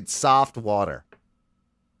like a good soft water.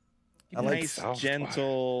 I like nice, soft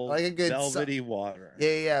gentle, water. I like a good velvety water.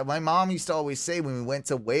 Yeah. My mom used to always say when we went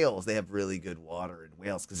to Wales, they have really good water in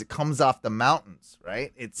Wales because it comes off the mountains,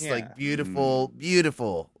 right? It's Yeah. like beautiful,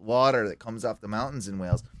 beautiful water that comes off the mountains in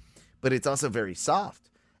Wales, but it's also very soft.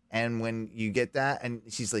 And when you get that, and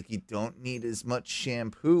she's like, you don't need as much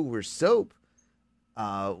shampoo or soap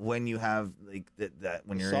when you have like that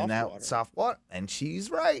when you're Soft in that water. soft water. And she's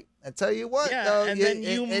right. I tell you what, Yeah, though, and then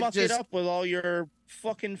you muck just, it up with all your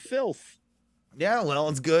fucking filth. Yeah, well,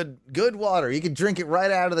 it's good water. You can drink it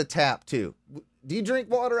right out of the tap too. Do you drink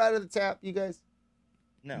water out of the tap, you guys?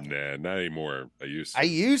 No. Nah, not anymore. I used to. I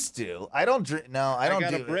used to. I don't drink. No, I don't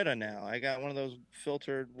got do a it. Brita now. I got one of those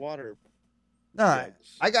filtered water. No,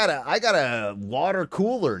 jugs. I got a water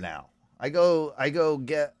cooler now. I go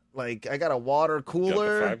get like I got a water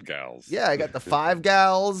cooler. Got the 5 gals. Yeah, I got the 5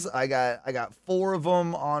 gals. I got 4 of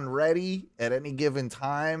them on ready at any given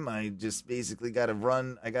time. I just basically got to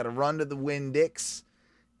run. I got to run to the Winn-Dix,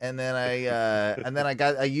 and then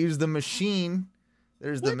I use the machine.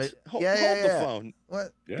 There's What? Hold yeah. the phone.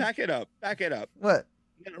 What? Yeah. Back it up. Back it up. What?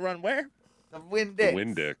 You gonna run where? The The Winn-Dix.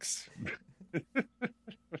 Winn-Dix.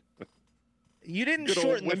 You didn't Good old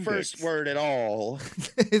shorten the Winn-Dix. first word at all.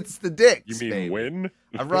 It's the Dix. You mean baby. win?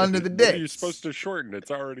 I run to the What are you Dix. supposed to shorten? It's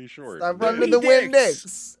already short. I run to Wee the Dix.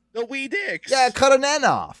 Winn-Dix. The wee dicks. Yeah, cut an N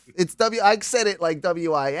off. It's I said it like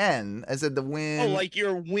WIN. I said the Win. Oh, like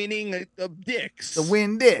you're winning the dicks. the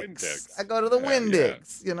Winn-Dix. Winn-Dix. I go to the Yeah,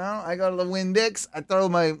 Winn-Dix. You know, I go to the Winn-Dix. I throw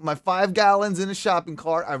my 5 gallons in a shopping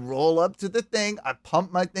cart. I roll up to the thing. I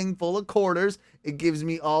pump my thing full of quarters. It gives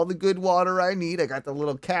me all the good water I need. I got the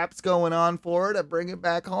little caps going on for it. I bring it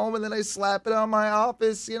back home and then I slap it on my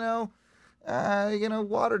office.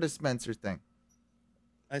 Water dispenser thing.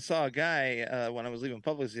 I saw a guy when I was leaving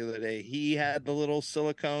Publix the other day. He had the little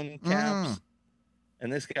silicone caps, and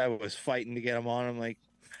this guy was fighting to get them on. I'm like,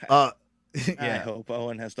 I Yeah. hope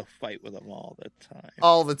Owen has to fight with them all the time.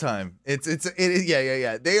 All the time.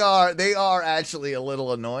 Yeah. They are actually a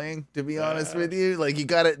little annoying, to be honest with you. Like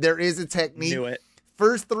there is a technique. Knew it.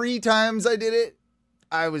 First 3 times I did it,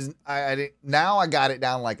 now I got it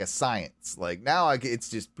down like a science. Like now it's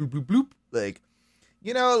just bloop bloop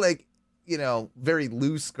bloop. Very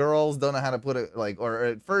loose girls don't know how to put or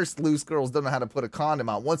at first loose girls don't know how to put a condom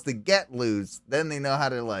on. Once they get loose, then they know how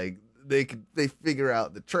to they figure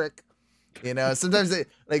out the trick. Sometimes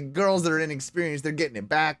girls that are inexperienced, they're getting it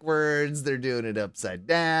backwards, they're doing it upside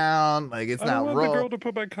down, like it's I not don't want roll. the girl to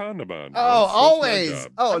put my condom on. Oh, That's my always.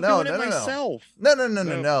 job. Oh, I'm no, doing no, it no, myself.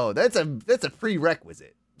 no. That's a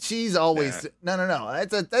prerequisite. She's always no.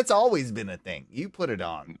 That's always been a thing. You put it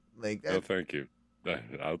on. Like No, thank you.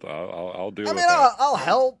 I'll do. I with mean, that.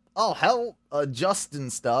 I'll help adjust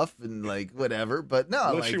and stuff and whatever. But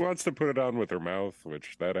no, Unless she wants to put it on with her mouth,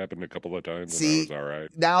 which that happened a couple of times. See, and that was all right.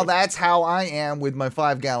 now But that's how I am with my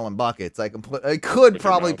 5-gallon buckets. I could your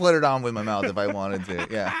probably mouth. put it on with my mouth if I wanted to.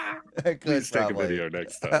 Yeah, I could please take a probably. video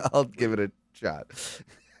next time. I'll give it a shot.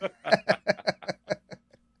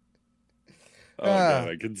 Oh god,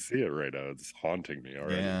 I can see it right now. It's haunting me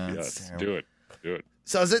already. Yeah, it's Yes, terrible. do it.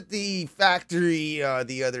 So I was at the factory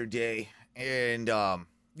the other day, and I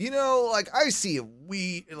see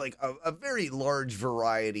a very large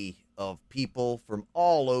variety of people from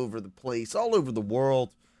all over the place, all over the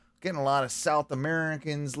world. Getting a lot of South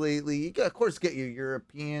Americans lately. You got, of course, get your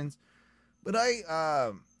Europeans, but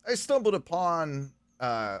I stumbled upon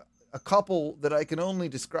a couple that I can only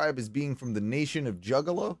describe as being from the nation of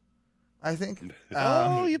Juggalo. I think.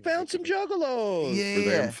 Oh, you found some juggalos. Were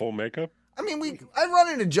they in full makeup? I mean, I run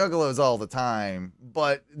into juggalos all the time,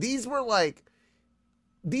 but these were like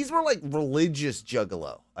religious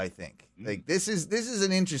juggalo, I think. Like this is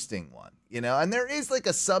an interesting one, and there is like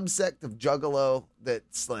a subsect of juggalo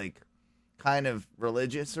that's like kind of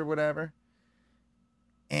religious or whatever.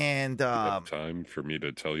 And You have time for me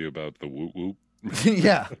to tell you about the whoop whoop?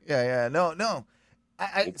 yeah. No.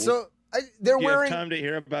 They're Do you wearing have time to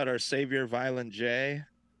hear about our savior, Violent J?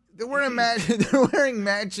 they're wearing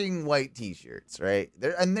matching white t-shirts, right?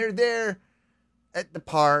 They're there at the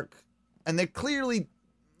park, and they're clearly,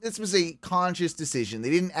 this was a conscious decision. They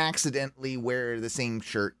didn't accidentally wear the same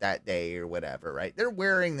shirt that day or whatever, right? They're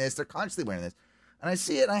wearing this, they're consciously wearing this. And I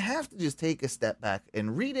see it, and I have to just take a step back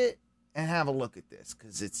and read it and have a look at this,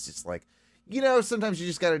 because it's just like, sometimes you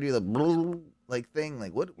just got to do the thing.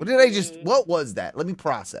 Like, what was that? Let me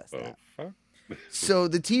process that. Fuck? So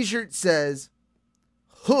the t-shirt says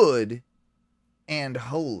hood and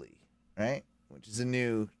holy, right? Which is a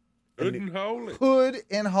new Good and holy. hood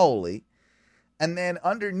and holy. And then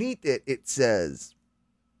underneath it, it says,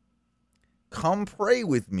 come pray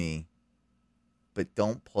with me, but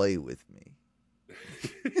don't play with me.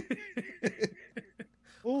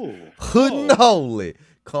 Ooh. Hood and holy.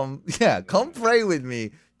 Come pray with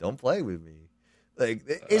me. Don't play with me. Like,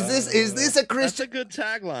 is this a That's Christian? a good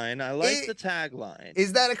tagline. I like the tagline.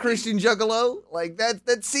 Is that a Christian juggalo? Like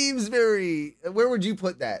that seems very. Where would you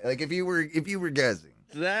put that? Like if you were guessing.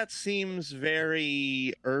 That seems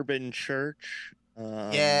very urban church.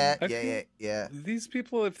 Yeah. These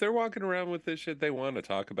people, if they're walking around with this shit, they want to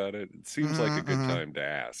talk about it. It seems like a good time to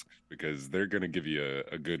ask because they're going to give you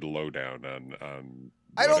a good lowdown on.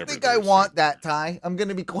 I don't think I want that, Ty. I'm going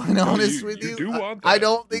to be quite honest with you. You do want that. I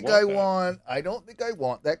don't think I want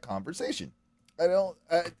that conversation. I don't.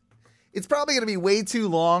 It's probably going to be way too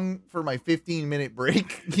long for my 15-minute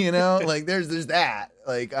break. You know, like there's that.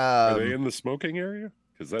 Like, are they in the smoking area?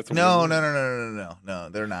 Because that's no.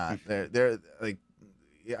 They're not. They're like.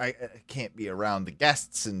 I can't be around the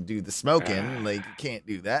guests and do the smoking. Like you can't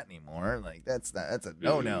do that anymore. Like that's a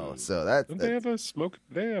no. So they have a smoke.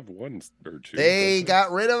 They have one or two. They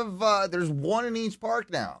got rid of. There's one in each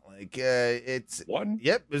park now. Like it's one.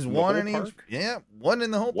 Yep, there's one in each. Yeah, one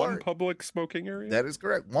in the whole park. One public smoking area. That is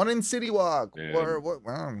correct. One in City Walk or what?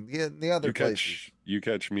 Well, the other places. You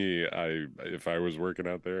catch me. If I was working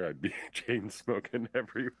out there, I'd be chain smoking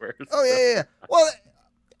everywhere. Oh yeah. Well.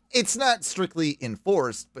 It's not strictly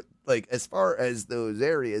enforced, but like as far as those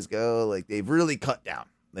areas go, like they've really cut down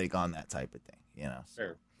like on that type of thing, you know.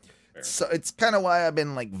 Fair. So it's kind of why I've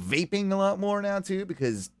been like vaping a lot more now too,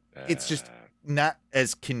 because it's just not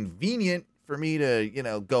as convenient for me to, you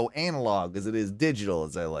know, go analog as it is digital,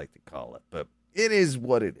 as I like to call it. But it is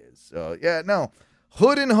what it is. So yeah, no,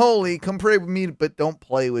 hood and holy, come pray with me, but don't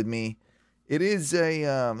play with me. It is a.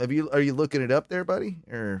 Are you looking it up there, buddy?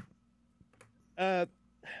 Or I'm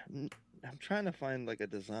trying to find like a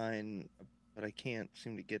design, but I can't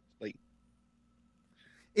seem to get like.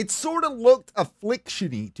 It sort of looked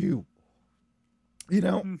affliction-y too. You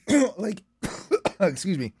know, like,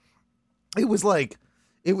 excuse me. It was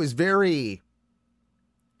very.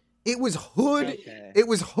 It was hood. Okay. It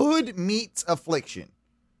was hood meets affliction,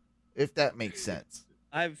 if that makes sense.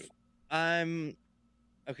 I found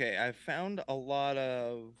a lot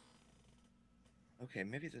of. Okay,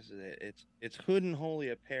 maybe this is it. It's hood and holy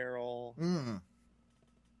apparel.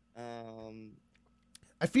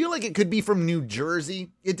 I feel like it could be from New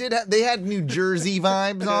Jersey. It did. They had New Jersey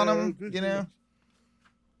vibes on them. You know.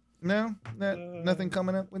 No, nothing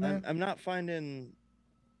coming up with that. I'm not finding.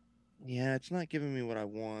 Yeah, it's not giving me what I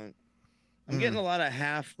want. I'm getting a lot of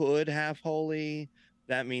half hood, half holy.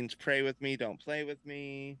 That means pray with me, don't play with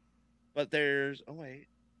me. But there's. Oh wait,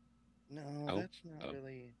 no, that's not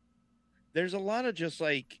really. There's a lot of just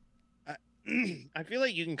like, I feel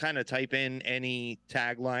like you can kind of type in any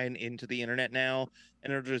tagline into the internet now,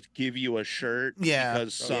 and it'll just give you a shirt. Yeah,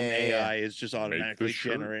 because some AI is just automatically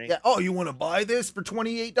generating. Yeah. Oh, you want to buy this for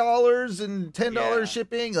 $28 and $10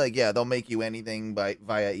 shipping? Like, yeah, they'll make you anything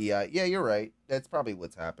via EI. Yeah, you're right. That's probably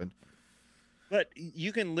what's happened. But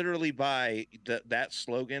you can literally buy that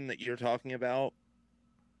slogan that you're talking about.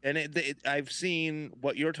 And I've seen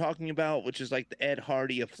what you're talking about, which is like the Ed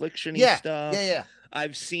Hardy affliction-y stuff. Yeah.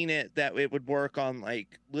 I've seen it that it would work on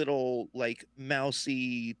like little like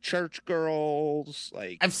mousy church girls.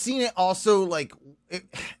 Like I've seen it also like.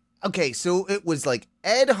 Okay, so it was like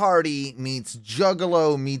Ed Hardy meets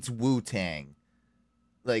Juggalo meets Wu-Tang.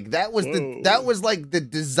 Like that was like the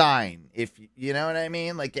design, if you know what I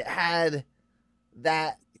mean. Like it had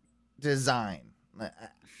that design.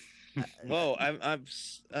 Whoa,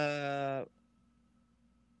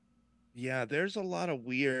 yeah, there's a lot of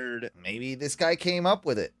weird. Maybe this guy came up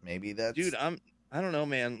with it. Maybe that's. Dude, I don't know,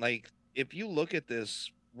 man. Like, if you look at this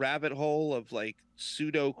rabbit hole of like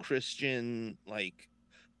pseudo-Christian like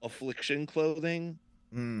affliction clothing,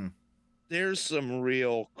 there's some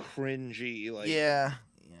real cringy. Like, yeah.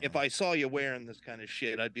 If I saw you wearing this kind of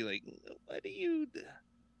shit, I'd be like, "What do you?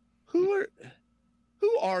 Who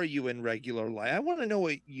are you in regular life? I want to know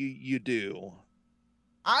what you do."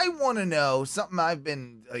 I want to know something I've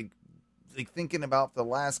been like thinking about the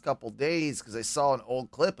last couple days because I saw an old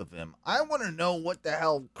clip of him. I want to know what the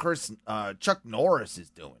hell Chuck Norris is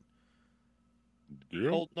doing. Yeah,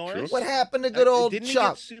 old Norris? What happened to good old didn't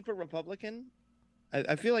Chuck? He get super Republican?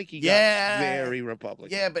 I feel like he got very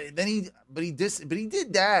Republican. Yeah, but then he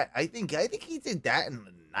did that. I think he did that in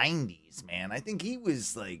the 90s, man. I think he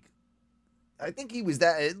was that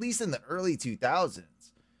at least in the early 2000s.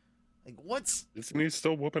 Like, isn't he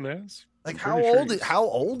still whooping ass? Like, how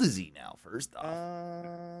old is he now? First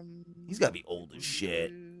off, he's got to be old as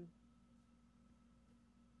shit.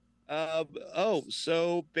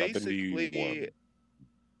 So basically, 71.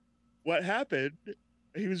 what happened?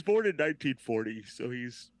 He was born in 1940, so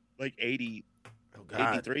he's like 80,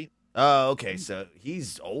 83. Oh, okay, so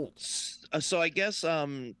he's old. So I guess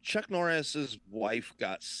Chuck Norris's wife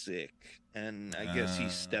got sick, and I guess he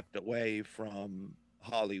stepped away from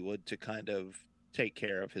Hollywood to kind of take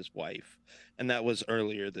care of his wife, and that was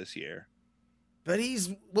earlier this year. But he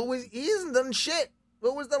hasn't done shit.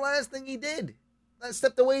 What was the last thing he did?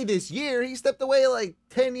 stepped away this year. He stepped away like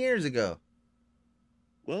 10 years ago.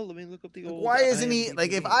 Well, let me look up the old. Why isn't he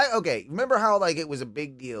IMDb. remember how like it was a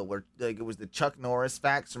big deal where like it was the Chuck Norris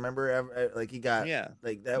facts, remember like he got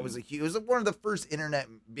like that was it was one of the first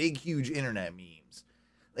huge internet memes.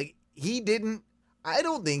 Like I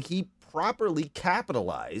don't think he properly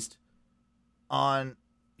capitalized on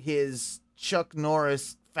his Chuck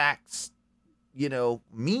Norris facts,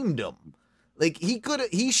 memedom. Like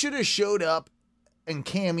he should have showed up and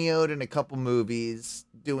cameoed in a couple movies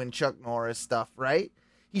doing Chuck Norris stuff, right?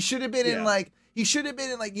 He should have been in like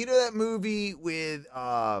that movie with it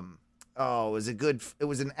was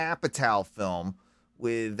an Apatow film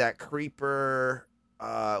with that creeper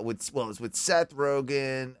it was with Seth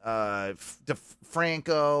Rogen,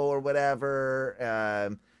 DeFranco or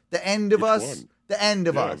whatever. The End of Us. One? The End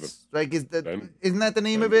of Us. Like isn't that the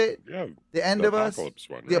name of it? Yeah. The End of Us.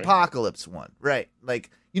 The Apocalypse one. Right.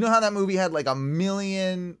 Like you know how that movie had like 1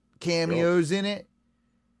 million cameos in it?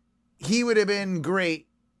 He would have been great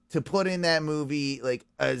to put in that movie like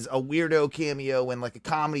as a weirdo cameo in like a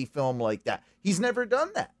comedy film like that. He's never done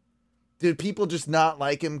that. Did people just not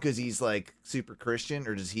like him because he's like super Christian,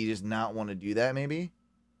 or does he just not want to do that? Maybe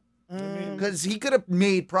because he could have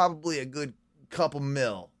made probably a good couple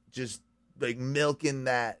mil just like milking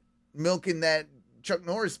that Chuck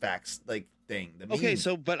Norris facts like thing. Okay,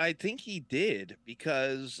 but I think he did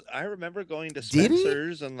because I remember going to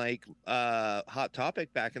Spencer's and like Hot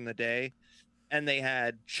Topic back in the day, and they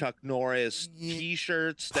had Chuck Norris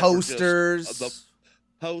T-shirts,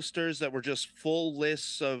 posters that were just full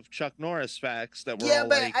lists of Chuck Norris facts that were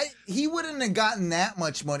he wouldn't have gotten that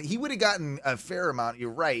much money. He would have gotten a fair amount.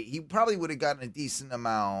 You're right. He probably would have gotten a decent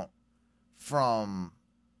amount from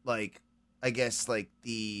like, I guess like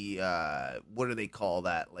the what do they call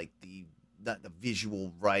that? Like not the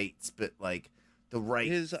visual rights, but like the right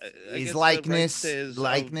his likeness. His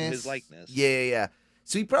likeness. Yeah.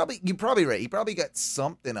 So you're probably right. He probably got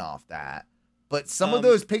something off that. But some of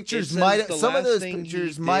those pictures might not have. Some of those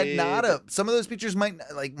pictures might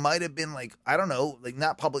have been like, I don't know, like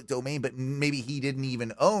not public domain, but maybe he didn't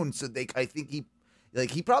even own. So I think he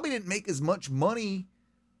probably didn't make as much money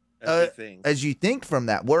as you think from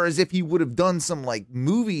that. Whereas if he would have done some like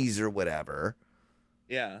movies or whatever,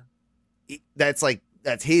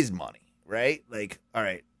 that's his money, right? Like, all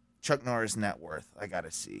right, Chuck Norris net worth. I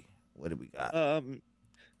gotta see, what do we got?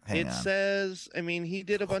 It says, I mean, he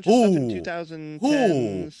did a bunch of stuff in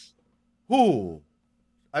 2010s.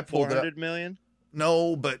 I pulled 400 million?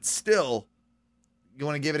 No, but still. You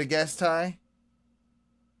want to give it a guess, Ty?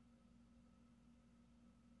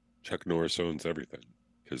 Chuck Norris owns everything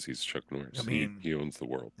because he's Chuck Norris. I mean, he owns the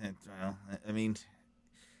world. I mean,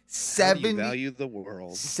 70 How do you value the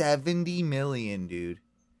world. 70 million, dude.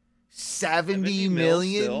 70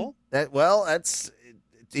 million? That's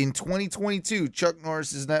in 2022, Chuck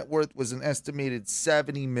Norris's net worth was an estimated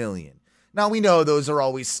 70 million. Now we know those are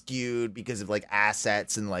always skewed because of like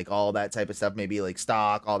assets and like all that type of stuff, maybe like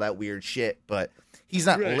stock, all that weird shit, but he's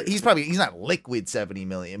not he's not liquid 70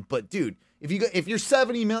 million, but dude, if you're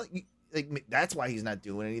 70 million, like that's why he's not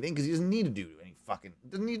doing anything, cuz he doesn't need to do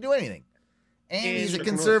anything. And he's a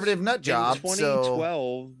conservative nut job. In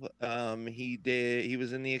 2012, he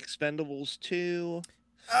was in the Expendables 2.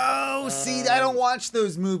 Oh, see, I don't watch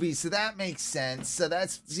those movies, so that makes sense. So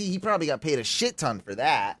he probably got paid a shit ton for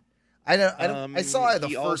that. I saw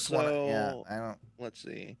the first one. Yeah, I don't. Let's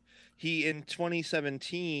see. In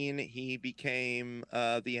 2017, he became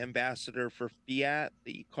the ambassador for Fiat,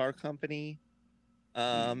 the car company.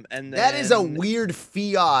 And then, that is a weird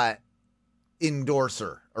Fiat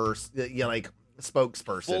endorser or like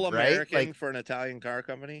spokesperson, full right? American for an Italian car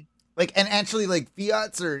company. Like, and actually, like,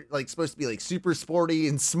 Fiats are, like, supposed to be, like, super sporty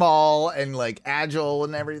and small and, like, agile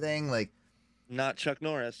and everything. Like, not Chuck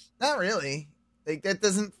Norris. Not really. Like, that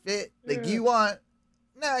doesn't fit. Like, He was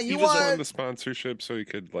on the sponsorship so he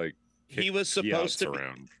could, like, he was supposed to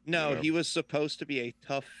around. He was supposed to be a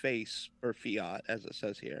tough face for Fiat, as it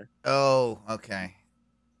says here. Oh, okay.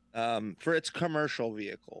 For its commercial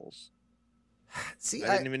vehicles. See,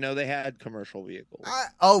 I didn't even know they had commercial vehicles.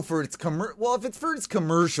 For its if it's for its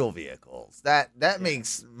commercial vehicles, that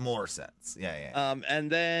makes more sense. Yeah. And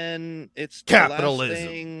then it's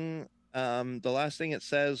capitalism. The last thing it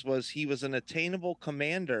says was he was an attainable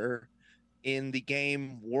commander in the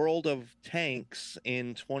game World of Tanks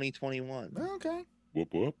in 2021. Okay.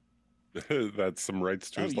 Whoop whoop. That's some rights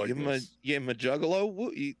to his likeness. You give him a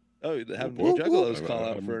juggalo. Have Juggalos call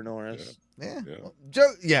out for Norris.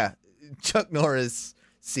 Yeah. Chuck Norris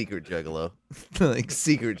secret juggalo, like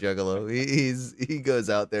secret juggalo. He goes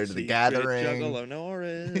out there to the gathering. Juggalo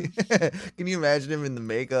Norris. Can you imagine him in the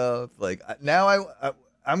makeup? Like now,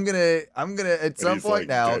 I'm gonna at some he's, point like,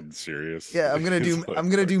 now. dead serious. Yeah, I'm gonna He's do like, I'm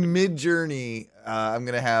gonna do Mid Journey. I'm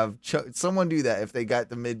gonna have someone do that if they got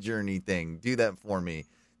the Mid Journey thing. Do that for me.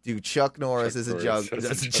 Do Chuck Norris as a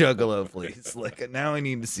juggalo, please. Like now, I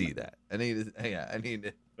need to see that. I need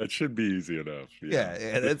to. That should be easy enough.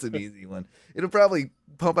 Yeah, that's an easy one. It'll probably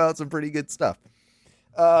pump out some pretty good stuff.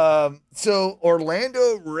 So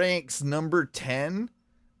Orlando ranks number 10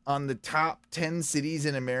 on the top 10 cities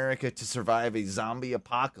in America to survive a zombie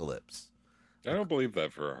apocalypse. I don't believe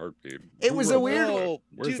that for a heartbeat. It was a weird one. one.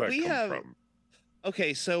 Where's Dude, that we come have- from?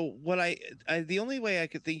 Okay, so what I the only way I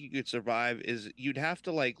could think you could survive is you'd have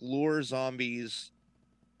to like lure zombies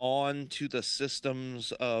onto the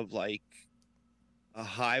systems of like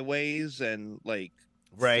highways and like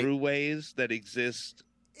throughways that exist.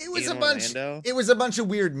 It was in a bunch. Orlando. It was a bunch of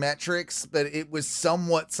weird metrics, but it was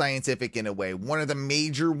somewhat scientific in a way. One of the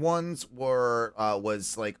major ones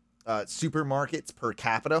was like supermarkets per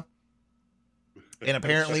capita. And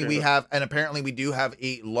apparently we do have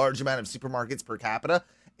a large amount of supermarkets per capita.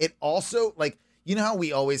 It also, like, you know how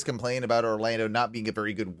we always complain about Orlando not being a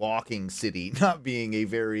very good walking city, not being a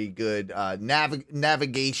very good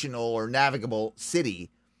navigational or navigable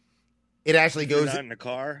city. It actually You're goes not in a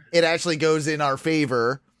car. It actually goes in our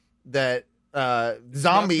favor that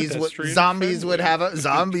zombies would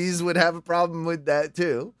have a problem with that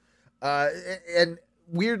too. And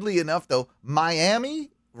weirdly enough, though,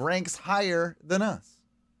 Miami ranks higher than us.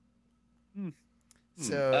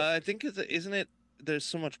 So I think isn't it? There's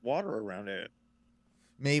so much water around it.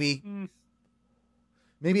 maybe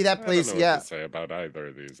that place. I don't know what to say about either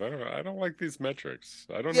of these. I don't like these metrics.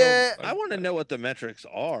 I don't Yeah. know. I want to know what the metrics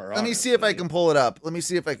are. Let me see if I honestly. can pull it up.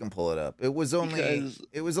 It was only Because,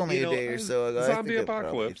 a day or so ago. Zombie I think I'll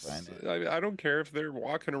probably apocalypse. find it. I don't care if they're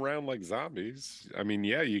walking around like zombies. I mean,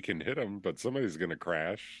 yeah, you can hit them, but somebody's going to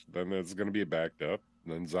crash. Then it's going to be backed up.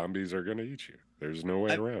 Then zombies are going to eat you. There's no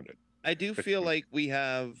way around it. I do feel like we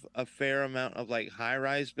have a fair amount of like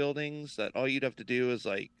high-rise buildings that all you'd have to do is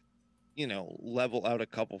like, level out a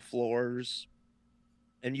couple floors,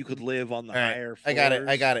 and you could live on the All right, higher floors.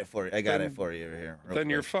 I got it for you. I got it for you here. real Then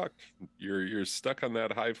you're quick. fucked. You're stuck on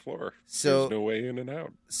that high floor. So- There's no way in and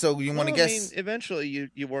out. So you want to Well, I guess? mean, eventually,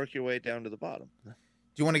 you work your way down to the bottom. Do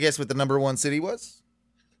you want to guess what the number one city was?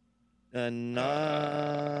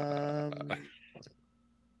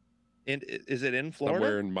 Is it in Florida?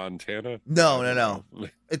 Somewhere in Montana? No.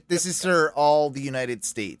 This is for all the United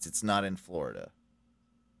States. It's not in Florida.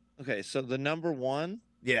 Okay, so the number one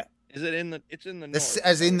Yeah, is it in the? It's in the the, north.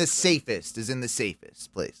 as in the safest. Is in the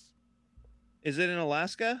safest place. Is it in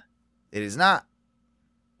Alaska? It is not.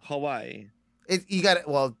 Hawaii. You got it.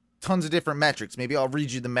 Well, tons of different metrics. Maybe I'll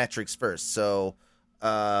read you the metrics first. So,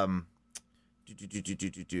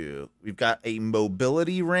 we've got a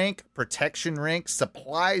mobility rank, protection rank,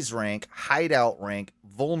 supplies rank, hideout rank,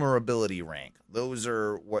 vulnerability rank. Those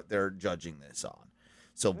are what they're judging this on.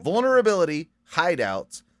 So, vulnerability,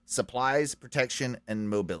 hideouts, supplies, protection, and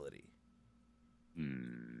mobility.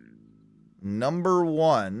 Number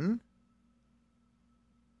one.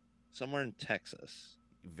 Somewhere in Texas.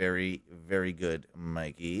 Very, very good,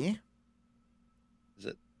 Mikey. Is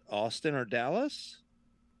it Austin or Dallas?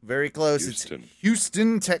 Very close. Houston. It's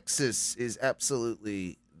Houston, Texas is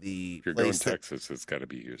absolutely the If you're going place that, Texas, it's got to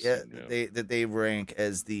be Houston. they rank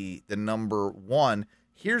as the number one.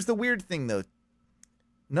 Here's the weird thing though.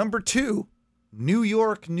 Number two, New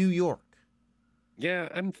York, New York. Yeah,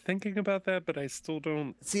 I'm thinking about that, but I still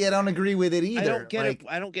don't. See, I don't agree with it either. I don't get Like, it.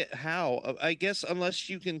 I don't get how. I guess unless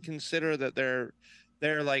you can consider that there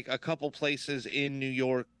are like a couple places in New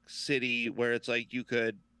York City where it's like you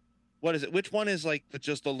could. What is it? Which one is like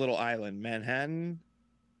just a little island? Manhattan?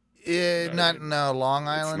 Long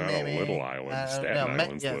Island, not a maybe. little island. I don't Staten know.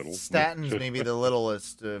 Island's little. Staten's maybe the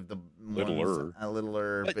littlest of the Littler. ones. A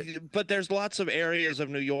littler. But there's lots of areas of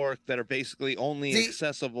New York that are basically only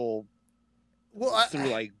accessible through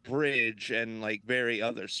like bridge and like very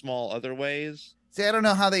other small other ways. See, I don't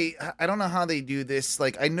know how they do this.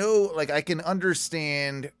 Like, I know, like, I can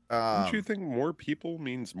understand. Don't you think more people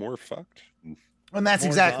means more fucked? And that's More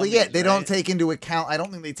exactly zombies, it. They don't right? take into account. I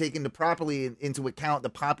don't think they take properly into account the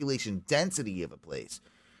population density of a place.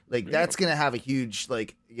 Like, that's going to have a huge,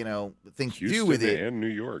 like, thing to Houston do with it. and New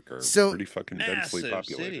York are So- pretty fucking densely Massive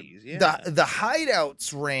populated. cities. Yeah. The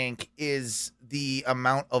hideouts rank is the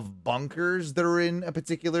amount of bunkers that are in a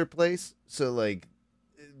particular place. So, like,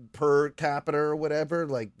 per capita or whatever,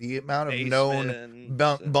 like the amount of known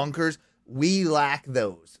Basements and- bunkers. we lack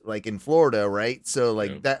those, like in Florida, right? So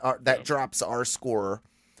like that drops our score.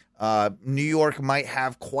 New York might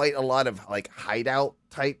have quite a lot of like hideout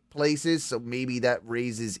type places, so maybe that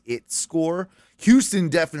raises its score. Houston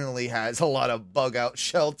definitely has a lot of bug out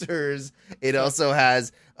shelters. It also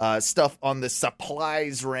has stuff on the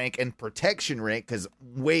supplies rank and protection rank, because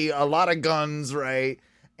a lot of guns, right?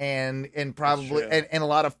 And probably and a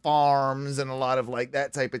lot of farms and a lot of like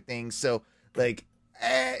that type of thing. So like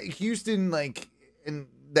Houston, like, and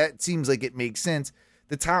that seems like it makes sense.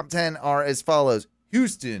 The top 10 are as follows: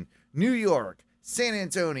 Houston, New York, San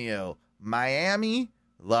Antonio, Miami,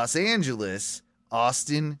 Los Angeles,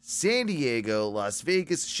 Austin, San Diego, Las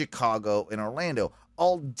Vegas, Chicago, and Orlando.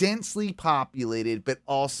 All densely populated, but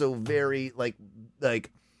also very like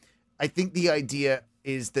I think the idea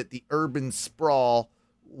is that the urban sprawl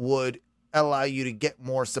would allow you to get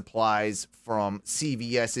more supplies from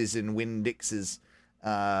CVS's and Winn-Dixie's,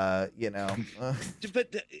 But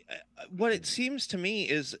what it seems to me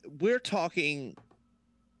is we're talking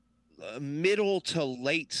middle to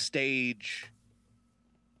late stage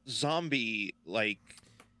zombie, like.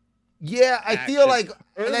 Yeah, I feel like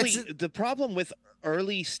the problem with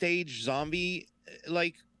early stage zombie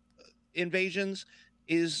like invasions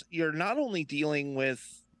is you're not only dealing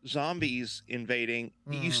with zombies invading,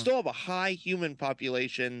 you still have a high human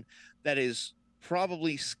population that is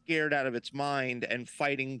probably scared out of its mind and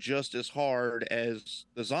fighting just as hard as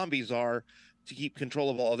the zombies are to keep control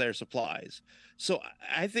of all their supplies. So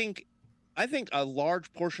I think a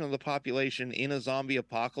large portion of the population in a zombie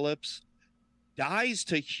apocalypse dies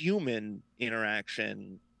to human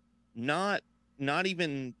interaction, not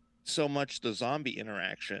even so much the zombie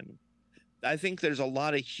interaction. I think there's a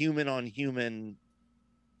lot of human on human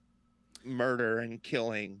murder and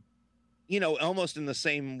killing, almost in the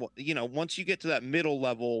same, once you get to that middle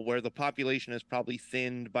level where the population is probably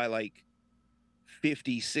thinned by like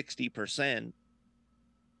 50-60%,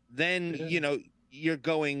 then you're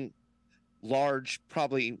going large,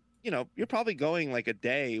 probably you're probably going like a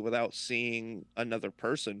day without seeing another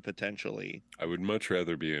person potentially. I would much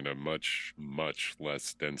rather be in a much, much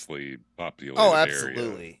less densely populated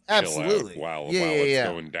absolutely. area. Absolutely. While it's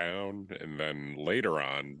going down, and then later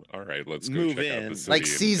on, all right, let's go move check in. out the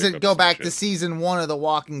city. Like go back to season 1 of The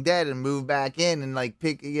Walking Dead and move back in and like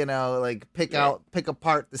pick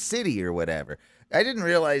apart the city or whatever. I didn't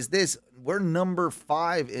realize this. We're number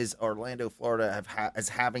 5 is Orlando, Florida, as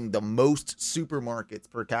having the most supermarkets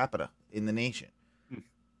per capita in the nation.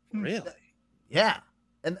 Really? Yeah.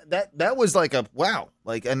 And that was like a wow.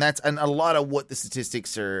 Like, and a lot of what the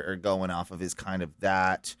statistics are going off of is kind of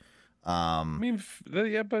that. I mean,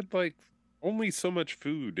 but like only so much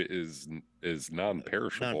food is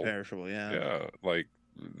non-perishable. Non-perishable, yeah. Yeah, like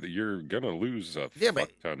you're gonna lose a fuck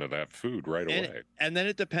ton of that food right away. And then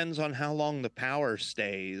it depends on how long the power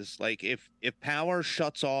stays. Like if power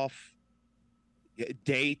shuts off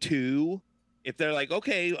day 2, if they're like,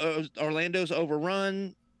 okay, Orlando's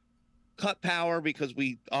overrun, cut power because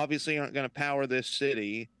we obviously aren't going to power this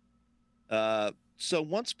city. So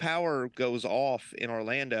once power goes off in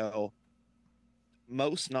Orlando,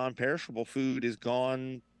 most non-perishable food is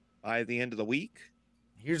gone by the end of the week.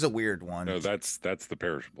 Here's a weird one. No, that's the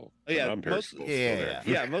perishable. Oh, yeah, the non-perishable.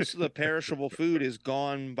 Most of the perishable food is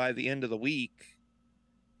gone by the end of the week,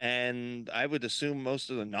 and I would assume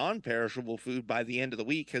most of the non-perishable food by the end of the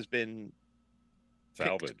week has been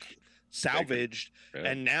salvaged, yeah.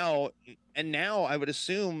 and now I would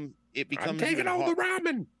assume it becomes. I'm taking all the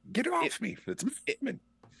ramen. Get it off me. It's ramen.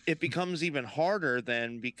 It becomes even harder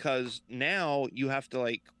then, because now you have to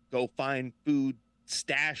like go find food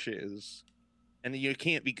stashes. And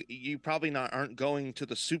you probably aren't going to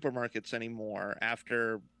the supermarkets anymore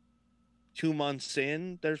after 2 months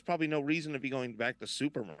in. There's probably no reason to be going back to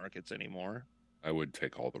supermarkets anymore. I would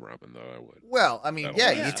take all the ramen, though. I would. Well, I mean,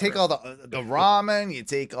 you take all the ramen, you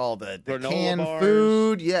take all the canned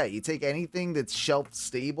food, you take anything that's shelf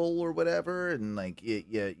stable or whatever, and like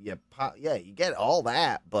you get all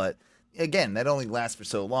that. But again, that only lasts for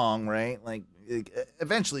so long, right? Like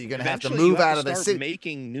eventually, you're gonna have to move out of the city,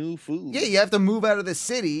 making new food. Yeah, you have to move out of the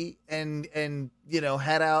city and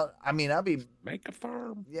head out. I mean, make a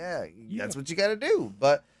farm. Yeah, that's what you got to do.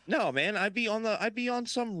 But no, man, I'd be on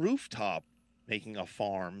some rooftop making a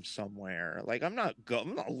farm somewhere. Like I'm not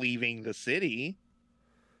leaving the city.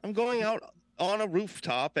 I'm going out on a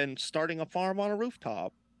rooftop and starting a farm on a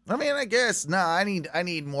rooftop. I mean, I guess I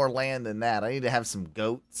need more land than that. I need to have some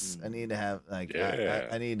goats. I need to have I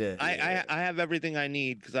need to. I have everything I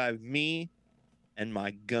need because I have me and my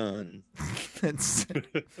gun. Do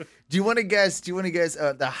you want to guess?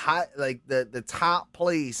 The top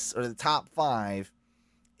place or the top 5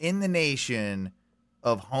 in the nation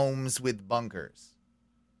of homes with bunkers.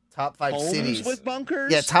 Top 5 Homes cities with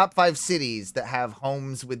bunkers? Yeah, top 5 cities that have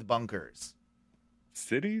homes with bunkers.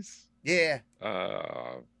 Cities? Yeah.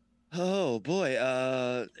 Oh boy,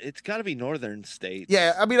 it's got to be northern states.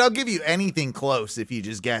 Yeah, I mean, I'll give you anything close if you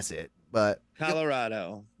just guess it, but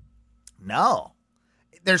Colorado. no.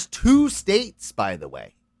 There's 2 states, by the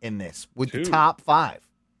way, in this with the 2. top 5.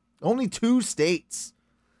 Only 2 states.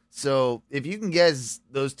 So if you can guess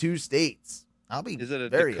those 2 states, I'll be Is it a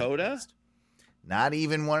very Dakota? impressed. Not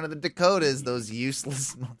even one of the Dakotas, those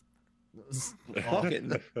useless.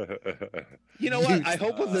 Fucking. You know what? I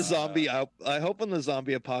hope when the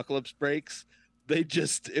zombie apocalypse breaks, they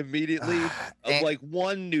just immediately like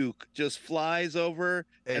one nuke just flies over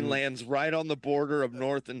and lands right on the border of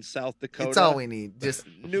North and South Dakota. It's all we need. Just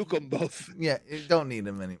nuke them both. Yeah, don't need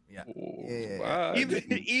them any. Yeah.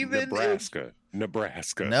 Even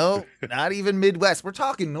Nebraska. No, not even Midwest. We're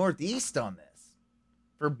talking Northeast on this.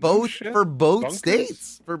 For both Bunkers?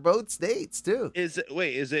 states. For both states too. Is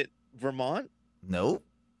it Vermont? Nope.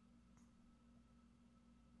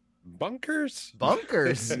 Bunkers?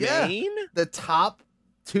 Bunkers. Yeah. Maine? The top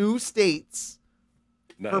 2 states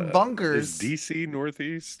for bunkers. Is DC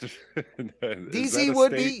Northeast? DC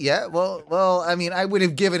would be. Yeah. Well, I mean, I would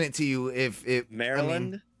have given it to you if Maryland?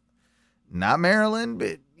 I mean, not Maryland,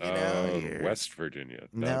 but you know, West Virginia.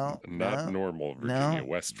 No, not normal Virginia. no,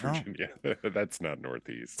 West no. Virginia. That's not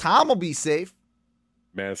Northeast. Tom will be safe.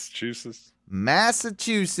 Massachusetts.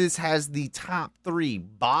 Massachusetts has the top 3.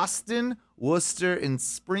 Boston, Worcester, and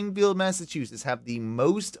Springfield, Massachusetts have the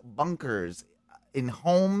most bunkers in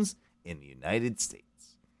homes in the United States.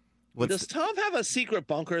 Does Tom have a secret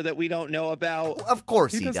bunker that we don't know about? Of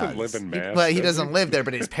course he doesn't does. live in Mass, But he does doesn't he? live there,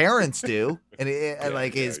 but his parents do. And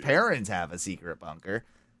his parents have a secret bunker.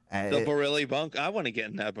 The Barilli bunker. I want to get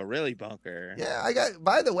in that Barilli bunker. Yeah, I got.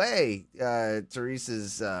 By the way,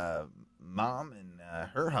 Teresa's mom and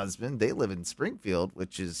her husband, they live in Springfield,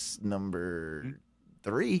 which is number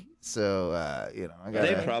 3. So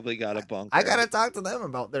They probably got a bunker. I gotta talk to them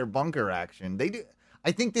about their bunker action. They do.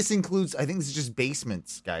 I think this is just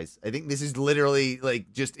basements, guys. I think this is literally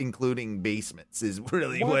like just including basements is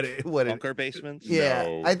really what it bunker basements. Yeah,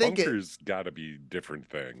 No, I think bunkers got to be different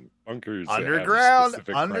thing. Bunkers Underground, have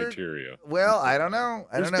specific criteria. Well, I don't know.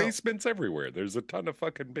 There's basements everywhere. There's a ton of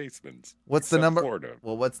fucking basements. What's the Except number? Florida.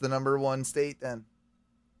 Well, what's the number 1 state then?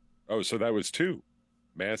 Oh, so that was 2.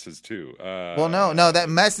 Mass is 2. Well, no, that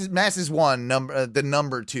Mass is 1 number. The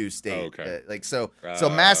number 2 state. Oh, okay. So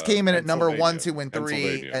Mass came in at number 1, Pennsylvania. 2, and 3,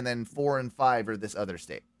 Pennsylvania. and then 4 and 5 are this other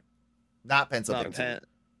state. Not Pennsylvania.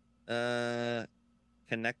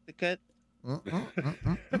 Connecticut.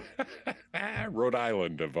 Rhode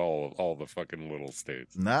Island of all the fucking little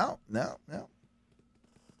states. No.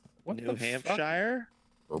 What New the fuck? Hampshire.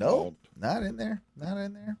 No, not in there.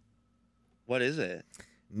 What is it?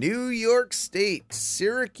 New York State,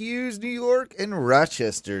 Syracuse, New York, and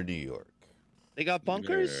Rochester, New York. They got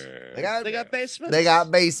bunkers. Yeah. They got basements. They got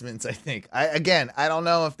basements, I think. I don't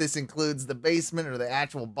know if this includes the basement or the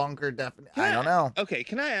actual bunker. Definitely, I don't know. Okay,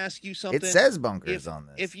 can I ask you something? It says bunkers on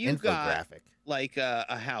this. If you got infographic. like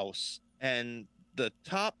a house and the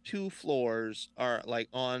top 2 floors are like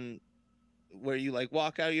on where you like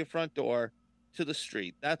walk out of your front door to the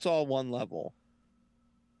street, that's all one level.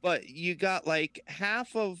 But you got like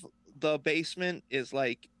half of the basement is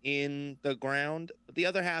like in the ground, but the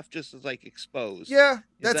other half just is like exposed. Yeah, Is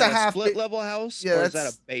that's that a half split level house, Yeah, or is that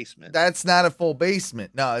that's- a basement? That's not a full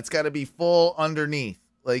basement. No, it's got to be full underneath.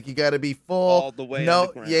 Like you got to be full All the way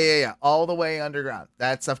underground. Yeah, all the way underground.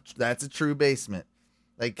 That's a true basement.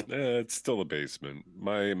 Like It's still a basement.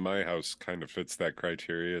 My house kind of fits that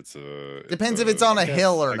criteria. Depends if it's on a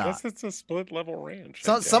hill or I not. guess it's a split level ranch.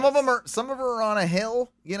 So, I some of them guess. are on a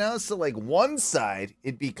hill, so like one side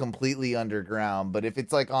it'd be completely underground, but if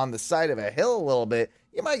it's like on the side of a hill a little bit,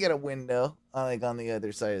 you might get a window like on the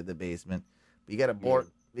other side of the basement. But you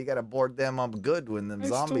got to board them up good when them I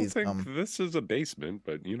zombies still think come. this is a basement,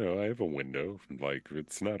 but I have a window. Like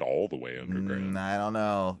it's not all the way underground. I don't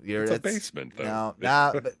know. It's a basement though.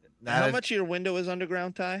 No, but How much of your window is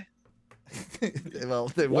underground, Ty? Well,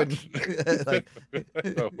 they What? wouldn't.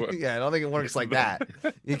 Yeah, I don't think it works like that.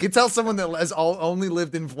 You can tell someone that has only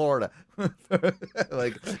lived in Florida,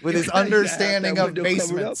 like with his understanding that of window covered up.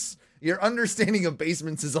 basements. Your understanding of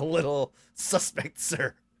basements is a little suspect,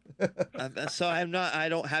 sir. So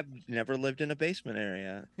never lived in a basement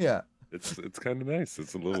area. Yeah. It's kind of nice.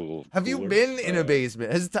 It's a little. Have you cooler. been in a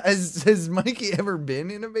basement? Has Mikey ever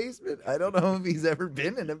been in a basement? I don't know if he's ever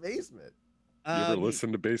been in a basement. You ever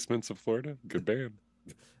listen to Basements of Florida? Good band.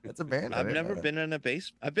 That's a band. I've never been in a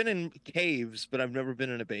base. I've been in caves, but I've never been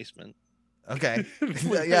in a basement. Okay.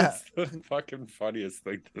 Yeah. That's the fucking funniest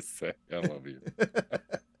thing to say. I love you.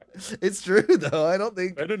 It's true though. I don't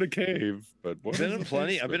think. Been in a cave, but what I've been is in a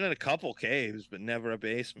plenty. I've basement? been in a couple caves, but never a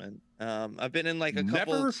basement. I've been in like a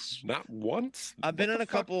couple. Never, not once. I've been What in the a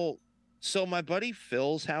fuck? couple. So my buddy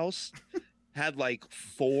Phil's house had like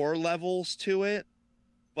 4 levels to it,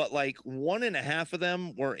 but like 1.5 of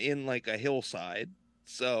them were in like a hillside.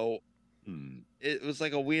 So it was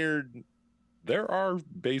like a weird. There are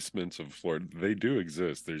basements of Florida. They do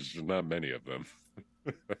exist. There's just not many of them.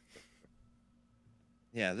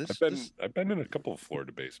 Yeah, I've been in a couple of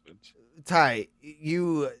Florida basements. Ty,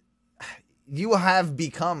 you have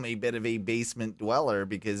become a bit of a basement dweller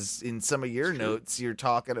because in some of your notes you're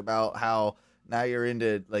talking about how now you're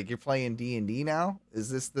into like you're playing D&D now. Is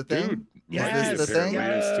this the thing? Dude, Yes, is this the thing?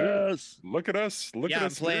 apparently is too. Look at us. Look at I'm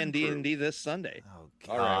us. playing nerd crew. D&D this Sunday. Oh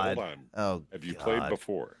All right, God. hold on. Oh, Have you God. played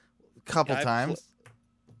before? Couple I've times.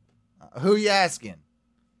 Who you asking?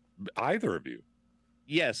 Either of you?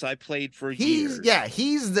 Yes, I played for He's years.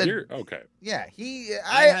 he's the You're, okay.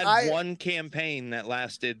 I had one campaign that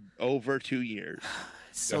lasted over 2 years.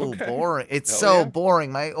 so Okay. boring. It's Hell so yeah.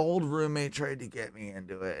 boring. My old roommate tried to get me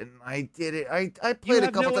into it, and I did it. I You played a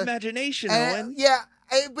have couple no times. imagination, And, Owen. yeah,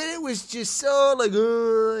 but it was just so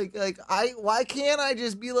why can't I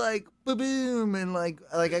just be like boom and I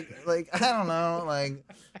don't know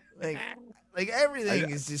like everything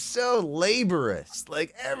is just so laborious,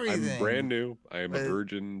 like everything. I'm brand new. I am a But-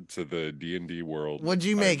 virgin to the D&D world. What'd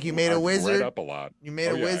you make? You made a I've wizard? read up a lot. You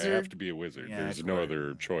made a Yeah, wizard? I have to be a wizard. Yeah, There's of no course.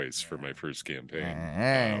 other choice for my first campaign.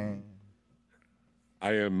 Eh.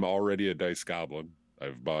 I am already a dice goblin.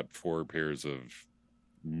 I've bought 4 pairs of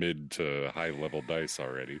mid to high level dice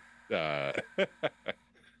already.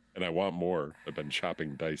 And I want more. I've been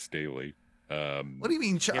chopping dice daily. What do you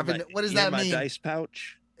mean You're chopping? my- What does you're that my mean? dice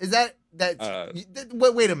pouch. Is that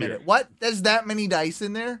wait a minute. here. What? There's that many dice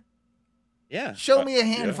in there? Yeah. Show me a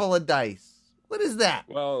handful of dice. What is that?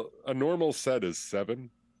 Well, a normal set is 7.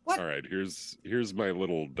 What? All right, here's my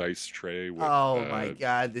little dice tray. With, Oh my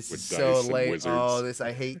god, this with is so dice and late. wizards. Oh,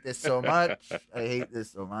 I hate this so much. I hate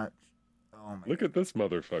this so much. Oh my. Look at this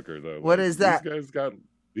motherfucker though. What is that?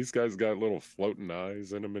 These guys got little floating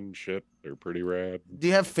eyes in them and shit. They're pretty rad. Do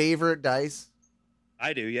you have favorite dice?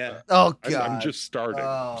 I do, yeah. Oh I'm god. just starting,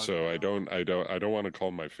 Oh, so I don't want to call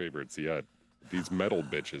my favorites yet. These metal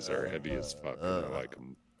bitches are heavy as fuck. And I like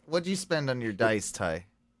them. What'd you spend on your dice, Ty?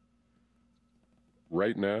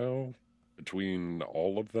 Right now, between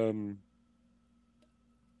all of them,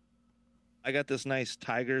 I got this nice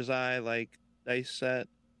tiger's eye like dice set.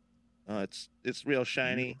 It's real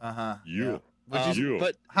shiny. Uh-huh. you, What'd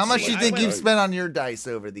But How much see, do you I think went- you've spent on your dice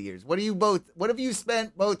over the years? What have you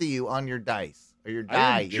spent, both of you, on your dice? Or your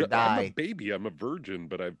die, your I'm a die. baby. I'm a virgin,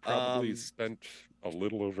 but I've probably Um, spent a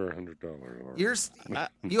little over $100. You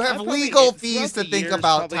have I probably- legal throughout fees to the think years,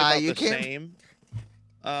 about, probably Ty. about You the can't. Same.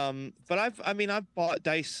 But I've bought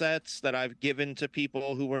dice sets that I've given to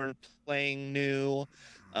people who weren't playing new.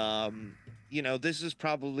 This is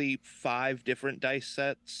probably 5 different dice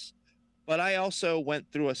sets. But I also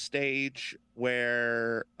went through a stage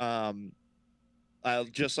where,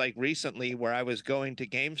 just like recently, where I was going to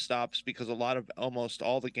GameStops because almost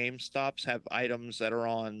all the GameStops have items that are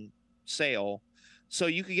on sale. So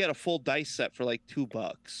you could get a full dice set for like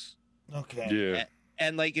 $2. Okay. Yeah.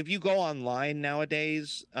 And like if you go online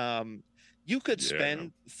nowadays, you could Yeah.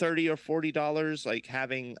 spend $30 or $40 like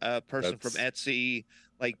having a person from Etsy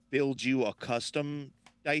like build you a custom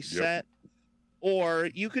dice Yep. set, or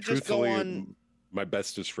you could just go Truthfully, on. my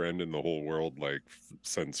bestest friend in the whole world, like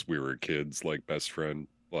since we were kids, like best friend,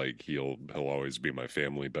 like he'll always be my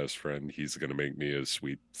family best friend. He's gonna make me a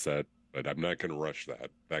sweet set, but I'm not gonna rush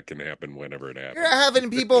that. That can happen whenever it happens. You're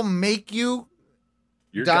having people make you.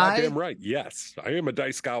 You're die? goddamn right. Yes, I am a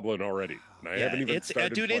dice goblin already, and I haven't even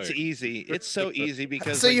started dude, playing. it's easy. It's so easy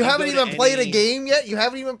because So like, you haven't go to even played a any- game yet? You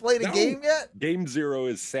haven't even played a No. game yet? Game 0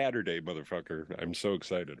 is Saturday, motherfucker. I'm so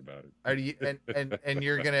excited about it. Are you and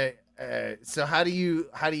you're gonna? So how do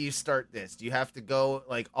you start this? Do you have to go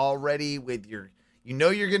like already with your? You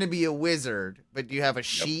know you're gonna be a wizard, but do you have a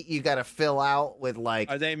sheet you got to fill out with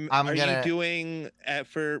like? Are they? I'm are gonna- you doing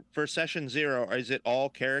for session 0? Or is it all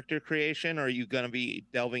character creation, or are you going to be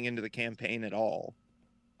delving into the campaign at all?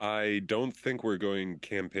 I don't think we're going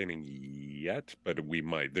campaigning yet, but we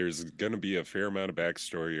might. There's going to be a fair amount of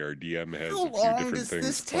backstory. Our DM has How a few long different does things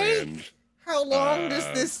this planned. take? How long does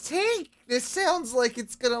Uh, this take? This sounds like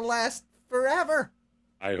it's gonna last forever.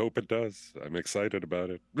 I hope it does. I'm excited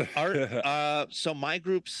about it. So my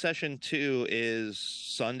group session 2 is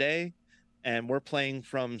Sunday, and we're playing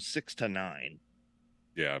from 6 to 9.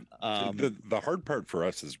 Yeah. The hard part for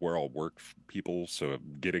us is we're all work people, so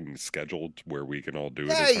getting scheduled where we can all do it.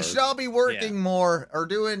 Yeah, is you hard. should all be working more or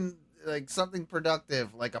doing like something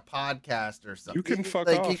productive, like a podcast or something. You can fuck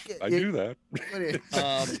like, off. I do that.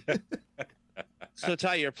 So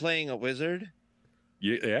Ty, you're playing a wizard?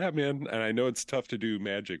 Yeah, man. And I know it's tough to do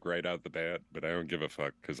magic right out the bat, but I don't give a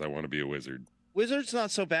fuck because I want to be a wizard. Wizard's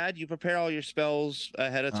not so bad. You prepare all your spells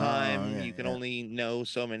ahead of time. Yeah, you can only know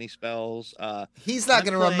so many spells. He's not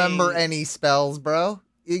going to remember any spells, bro.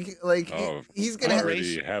 He's going to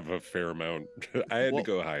already have a fair amount. I had to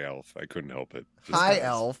go high elf. I couldn't help it. High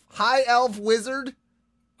elf wizard.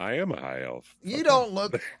 I am a high elf. You don't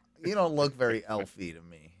look very elfy to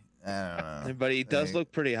me. I don't know. But he does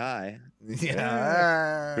look pretty high.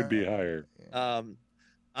 Yeah. Could be higher.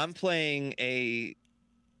 I'm playing a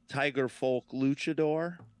Tiger Folk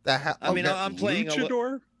Luchador. I'm playing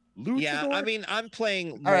Luchador. Yeah, I'm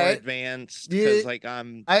playing more advanced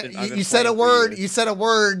because you said a word. You said a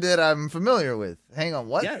word that I'm familiar with. Hang on,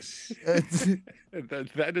 what? Yes.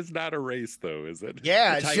 that is not a race, though, is it?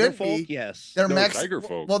 Yeah, it Tiger should Folk. be. Yes. They're Tiger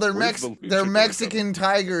Folk. Well, they're Mexican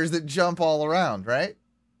tigers that jump all around, right?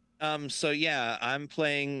 So yeah, I'm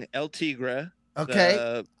playing El Tigre.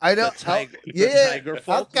 Okay, I don't. Tiger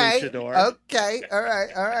Folk Luchador. Okay, all right.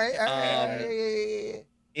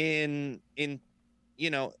 In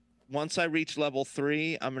once I reach level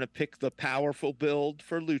 3, I'm gonna pick the powerful build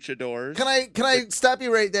for luchadors. Can I stop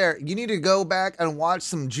you right there? You need to go back and watch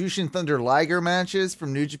some Jushin Thunder Liger matches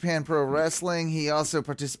from New Japan Pro Wrestling. He also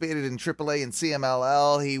participated in AAA and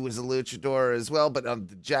CMLL. He was a luchador as well, but on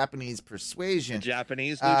the Japanese persuasion.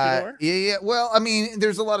 Japanese luchador? Yeah. Well, I mean,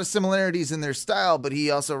 there's a lot of similarities in their style, but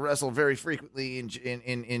he also wrestled very frequently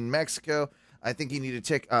in Mexico. I think you need to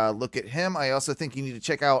take a look at him. I also think you need to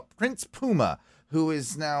check out Prince Puma, who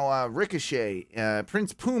is now Ricochet.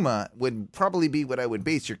 Prince Puma would probably be what I would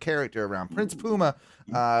base your character around. Prince Puma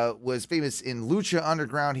was famous in Lucha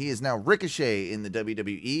Underground. He is now Ricochet in the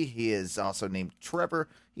WWE. He is also named Trevor.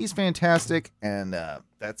 He's fantastic, and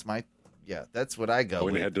that's what I go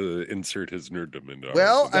with. We had to insert his nerddom into ours.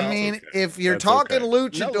 Well, I mean, if you're talking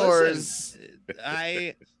luchadors...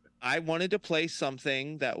 I wanted to play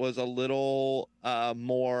something that was a little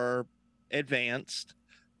more advanced,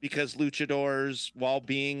 because luchadors, while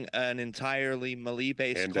being an entirely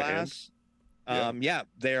melee-based class,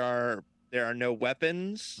 there are no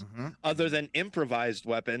weapons other than improvised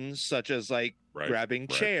weapons, such as grabbing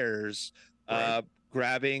chairs,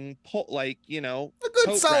 grabbing a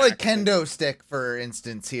good solid kendo stick, for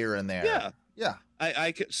instance, here and there. Yeah.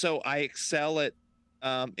 I excel at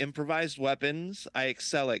improvised weapons. I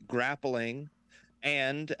excel at grappling.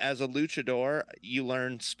 And as a luchador, you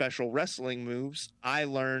learn special wrestling moves. I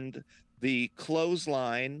learned the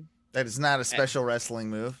clothesline. That is not a special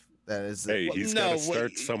wrestling move. That is. He's got to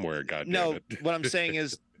start somewhere. Goddammit. What I'm saying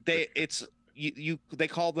is they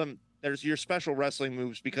call them. There's your special wrestling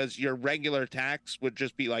moves, because your regular attacks would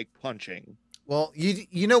just be like punching. Well,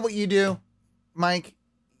 you know what you do, Mike?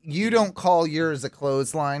 You don't call yours a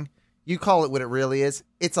clothesline. You call it what it really is.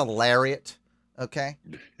 It's a lariat. Okay,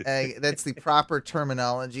 that's the proper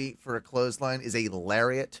terminology for a clothesline, is a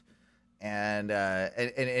lariat, and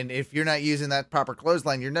if you're not using that proper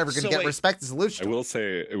clothesline, you're never going to get respect as a luchador. I will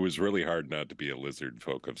say it was really hard not to be a lizard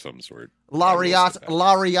folk of some sort.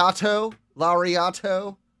 Lariato.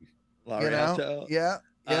 Yeah.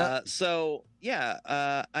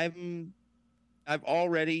 I've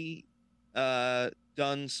already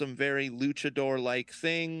done some very luchador-like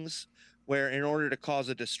things, where in order to cause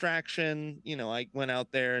a distraction, I went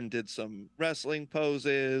out there and did some wrestling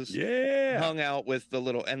poses. Yeah. Hung out with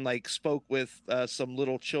spoke with some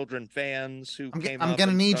little children fans who came up. I'm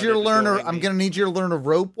gonna need you to learn a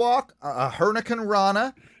rope walk, a Hurricane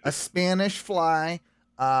Rana, a Spanish fly.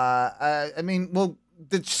 We'll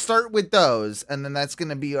start with those, and then that's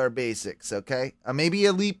gonna be our basics, okay? Maybe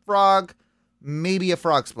a leapfrog, maybe a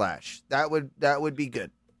frog splash. That would be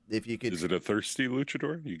good. If you could. Is it a thirsty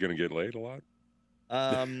luchador? You gonna get laid a lot?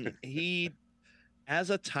 He, as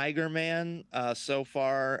a tiger man, so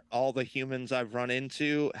far all the humans I've run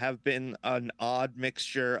into have been an odd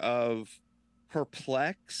mixture of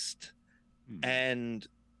perplexed and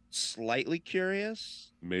slightly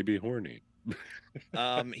curious. Maybe horny.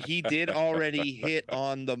 He did already hit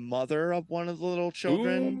on the mother of one of the little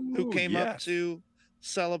children who came up to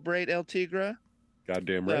celebrate El Tigre.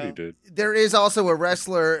 Goddamn right he did. There is also a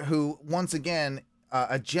wrestler who, once again,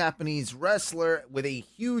 a Japanese wrestler with a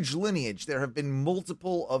huge lineage. There have been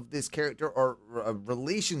multiple of this character or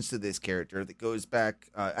relations to this character that goes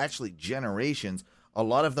back actually generations. A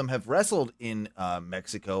lot of them have wrestled in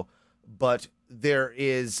Mexico. but there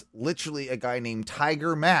is literally a guy named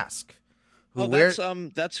Tiger Mask. Who wears,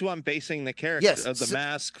 that's who I'm basing the character the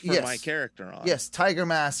mask for my character on. Yes, Tiger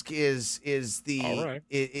Mask is a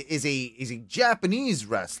Japanese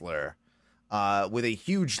wrestler with a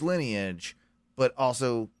huge lineage, but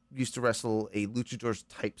also used to wrestle a luchador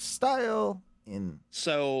type style in.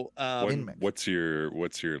 So what's your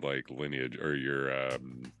like lineage or your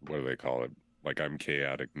what do they call it? Like I'm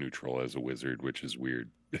chaotic neutral as a wizard, which is weird.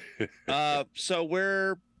 So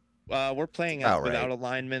we're playing out without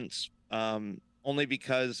alignments. Only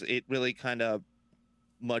because it really kind of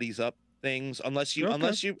muddies up things unless you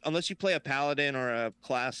play a paladin or a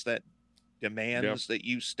class that demands that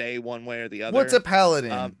you stay one way or the other. What's a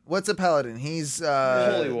paladin? He's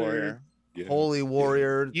holy warrior. Yeah. Holy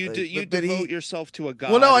warrior. You devote yourself to a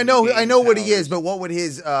god. Well, no, I know what he is, but what would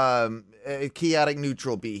his chaotic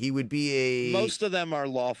neutral be? He would be a. Most of them are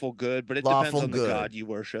lawful good, but it depends on the god you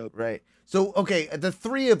worship. Right. So okay, the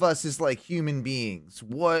three of us is like human beings.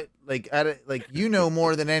 What you know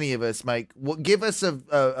more than any of us, Mike? Give us a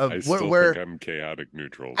I still think I'm chaotic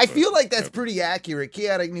neutral. I feel like that's pretty accurate.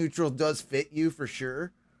 Chaotic neutral does fit you for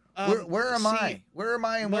sure. Where am I? Where am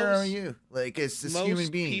I and where are you? Like it's just human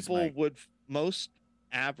beings. Most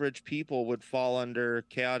average people would fall under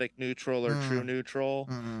chaotic neutral or true neutral.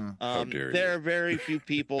 How dare there are very few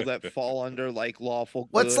people that fall under like lawful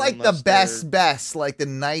good. What's like the best, like the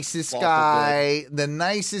nicest guy,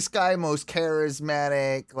 most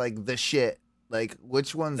charismatic, like the shit. Like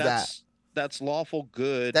which one's that? That's lawful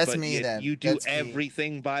good. That's but me then. You do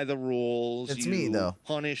everything by the rules. That's me though.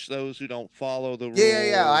 Punish those who don't follow the rules.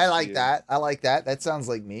 Yeah. I like that. That sounds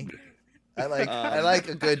like me. I like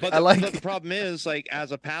a good. But the problem is, like,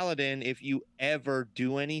 as a paladin, if you ever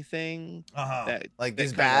do anything that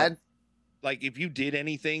is bad, like if you did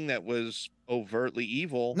anything that was overtly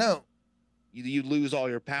evil, no, you lose all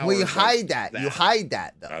your power. Well, you hide that. You hide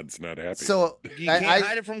that though. God's not happy. So you can't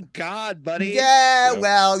hide it from God, buddy. Yeah,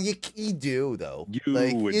 well, you do though. You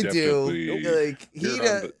do.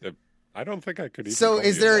 Like I don't think I could. Even so,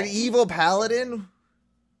 is there an evil paladin?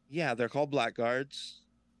 Yeah, they're called blackguards.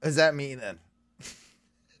 What does that mean then?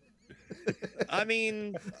 I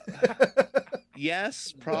mean,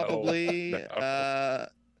 yes, probably. No.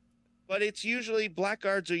 But it's usually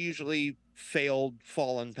blackguards are usually failed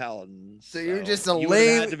fallen paladins. So you're just a you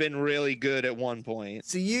lame. Had to have been really good at one point.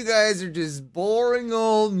 So you guys are just boring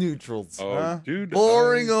old neutrals, dude,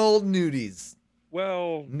 boring old nudies.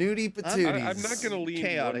 Well, nudie patooties. I'm not going to lean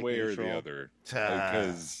chaotic one way neutral. or the other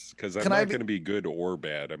because I'm not going to be good or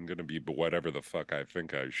bad. I'm going to be whatever the fuck I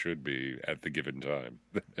think I should be at the given time.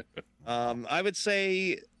 I would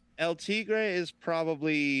say El Tigre is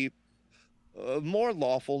probably more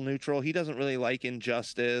lawful neutral. He doesn't really like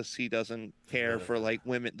injustice. He doesn't care for like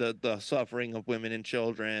women, the suffering of women and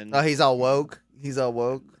children. Oh, he's all woke.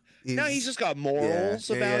 No, he's just got morals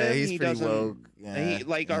about it. He's pretty woke. Yeah,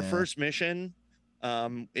 our first mission.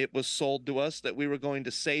 It was sold to us that we were going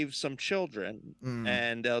to save some children,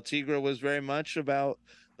 and El Tigre was very much about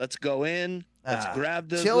let's go in, let's grab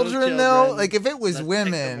the children. Though, like if it was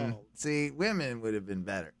women, women would have been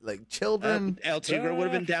better. Like children, El Tigre would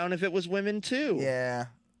have been down if it was women too. Yeah,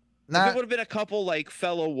 if it would have been a couple like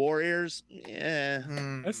fellow warriors. Yeah,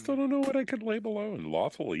 I still don't know what I could label on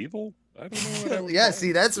lawful evil. I don't know what I would yeah, call see,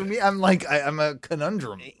 it. that's me. I'm like, I'm a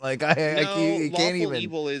conundrum. Like, I can't even.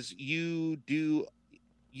 Evil is you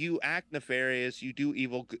act nefarious, you do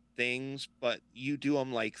evil things, but you do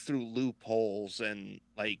them like through loopholes and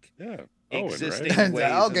like existing Owen,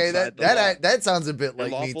 ways. Okay, that sounds a bit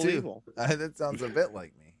like me too. Evil. That sounds a bit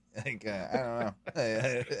like me. Like, I don't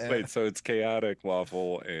know. Wait, so it's chaotic,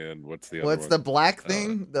 lawful, and what's the other What's one? the black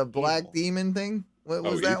thing? The black evil. demon thing? What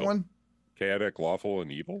was that evil. one? Chaotic, lawful,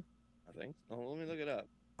 and evil? I think. Oh, let me look it up.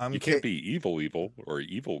 You can't be evil or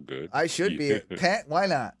evil good. I should be. Can't. Why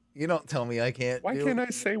not? You don't tell me I can't. Why can't I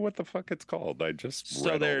say what the fuck it's called? I just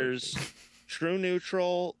So there's true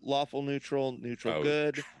neutral, lawful neutral, neutral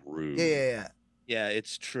good. True. Yeah. Yeah,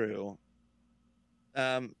 it's true.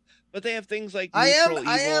 But they have things like I neutral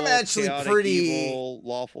am evil, actually chaotic pretty evil,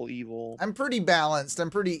 lawful evil. I'm pretty balanced. I'm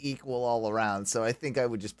pretty equal all around. So I think I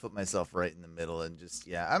would just put myself right in the middle and just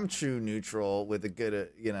I'm true neutral with a good,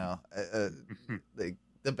 like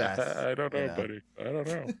the best. I don't know, buddy. I don't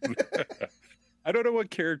know. I don't know what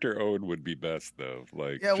character Owen would be best though.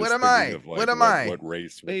 Like, yeah, what just am I? thinking of, like, what am I? What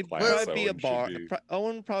race? Maybe What class be a Owen bard. should be.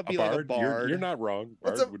 Owen probably A like a bard? bard. You're not wrong.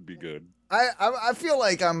 Bard would be good. I feel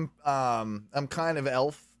like I'm kind of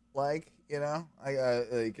elf like, I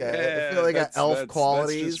feel like I got elf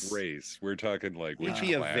qualities. That's just race. We're talking like You'd which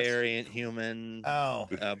be a class? variant human. Oh,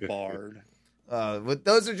 a bard. But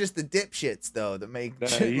those are just the dipshits, though, that make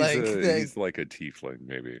He's like a tiefling,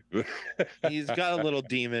 maybe. He's got a little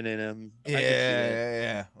demon in him.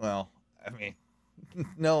 Yeah. Well, I mean,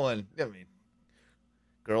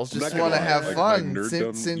 girls just I'm not want to gonna have lie, fun.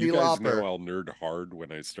 nerddom, Cindy you guys Lauper. know I'll nerd hard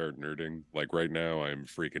when I start nerding. Like right now, I'm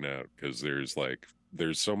freaking out because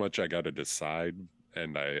there's so much I got to decide,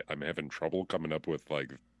 and I'm having trouble coming up with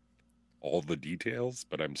like all the details.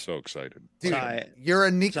 But I'm so excited. Dude, Ty- you're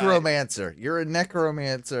a necromancer. You're a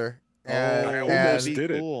necromancer. I Oh, almost be did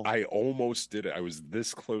cool. it. I almost did it. I was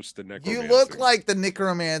this close to necromancer. You look like the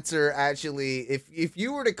necromancer. Actually, if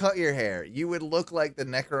you were to cut your hair, you would look like the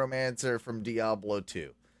necromancer from Diablo 2.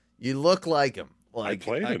 You look like him. I Like,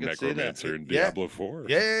 played I a could see that. necromancer in Yeah. Diablo 4.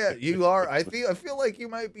 yeah, you are. I feel like you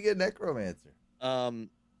might be a necromancer.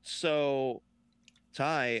 So,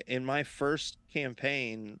 Ty, in my first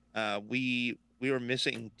campaign, we were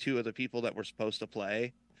missing 2 of the people that were supposed to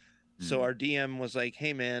play. So our DM was like,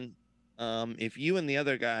 "Hey, man, if you and the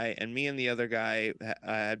other guy and me and the other guy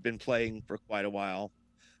had been playing for quite a while,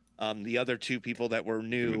 the other 2 people that were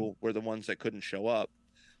new were the ones that couldn't show up.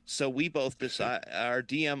 So we both decided. Our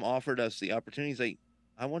DM offered us the opportunity. He's like,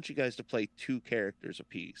 I want you guys to play 2 characters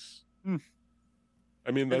apiece. I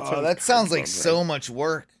mean, That sounds like fun, so right? much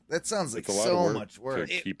work. That sounds like It's a lot of so work much work.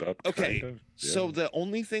 to keep up. Okay, kinda. so Yeah. the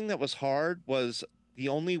only thing that was hard was the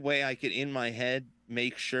only way I could in my head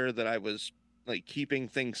make sure that I was like keeping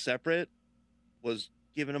things separate was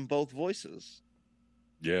giving them both voices.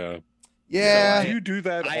 Yeah. Yeah. Do you do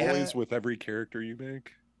that I always with every character you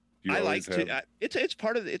make? Do you I like always have- to.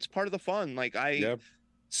 It's part of the fun. Like Yeah.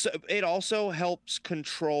 so it also helps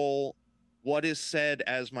control what is said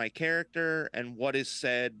as my character and what is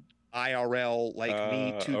said IRL, like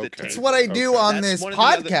me to the okay. table. It's what I do Okay. on That's this one of the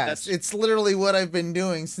other- podcast. that's- It's literally what I've been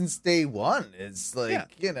doing since day one. It's like,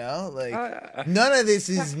 none of this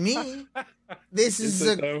is me. This Is is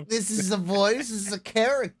it, though? a voice. This is a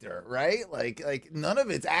character, right? Like none of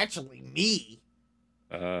it's actually me.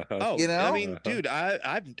 Oh, You know? I mean, dude,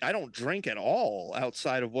 I don't drink at all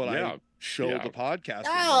outside of what I Yeah. show Yeah. the podcast.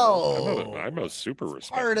 No. I'm a super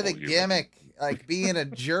respectful Part of the human. gimmick, like being a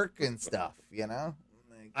jerk and stuff, you know?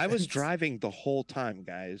 Like, I was it's driving the whole time,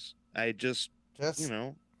 guys. I just, just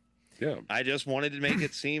Yeah. I just wanted to make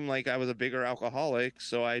it seem like I was a bigger alcoholic,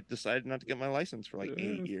 so I decided not to get my license for like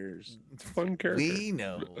 8 years. It's a fun character. we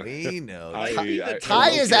know. I Ty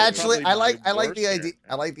will is say actually probably I like my the idea worst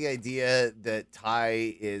I like the idea that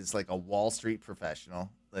Ty is like a Wall Street professional.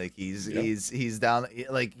 Like he's down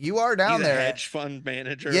like you are down He's there. a hedge fund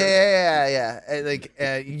manager. Yeah. And, like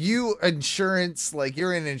you insurance, like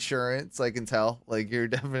you're in insurance, I can tell. Like you're Oh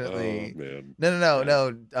definitely man.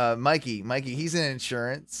 No. Mikey, He's in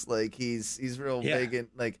insurance. Like he's real Yeah. big in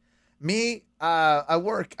like me. I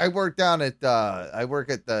work down at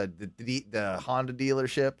the Honda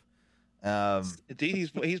dealership.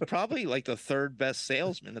 Dude, he's probably like the 3rd best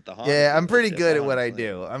salesman at the Honda. Yeah, I'm pretty dealership, good at what I honestly.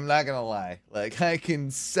 do. I'm not gonna lie. Like I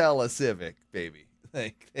can sell a Civic, baby.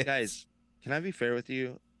 Like it's- Guys, can I be fair with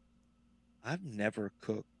you? I've never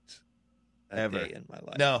cooked a Ever. day in my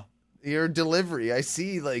life. no, your delivery. I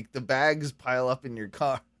see like the bags pile up in your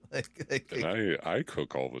car. And I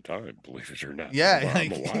cook all the time, believe it or not. yeah,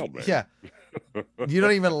 I'm a like, wild man. yeah. You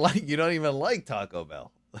don't even like Taco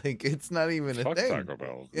Bell. Like it's not even a Fuck thing. Taco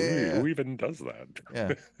Bell. Yeah. Who even does that?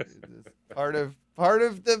 Yeah, part of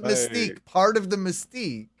the mystique. Part of the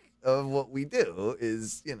mystique of what we do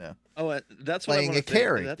is Oh, that's what Playing I a want to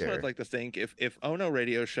think. That's what character. I'd like to think. If Ono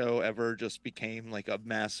Radio Show ever just became like a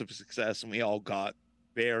massive success and we all got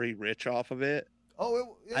very rich off of it,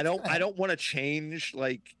 I don't want to change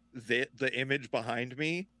like the image behind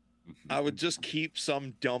me. I would just keep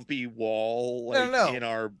some dumpy wall like No. in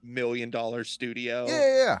our $1 million studio.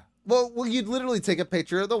 Yeah. Well, you'd literally take a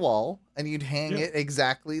picture of the wall and you'd hang Yeah. it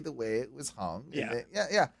exactly the way it was hung. And Yeah.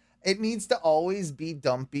 yeah. It needs to always be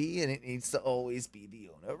dumpy, and it needs to always be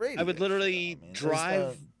the Ono Radio. I would literally Show. I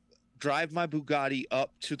mean, drive my Bugatti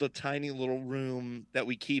up to the tiny little room that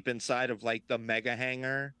we keep inside of like the mega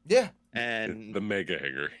hangar, yeah. and The mega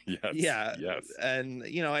hanger. Yes. yeah, Yes. and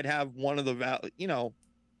I'd have one of the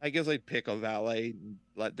I guess I'd pick a valet and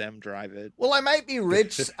let them drive it. Well, I might be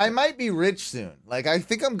rich. I might be rich soon. Like, I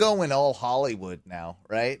think I'm going all Hollywood now,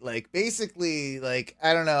 right? Like, basically, like,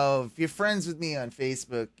 I don't know if you're friends with me on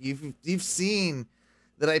Facebook, you've seen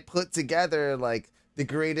that I put together like the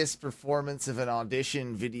greatest performance of an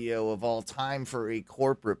audition video of all time for a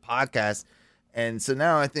corporate podcast. And so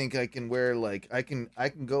now I think I can wear like I can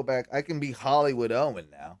go back. I can be Hollywood Owen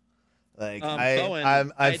now. Like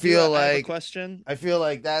Owen, I do feel have a like question. I feel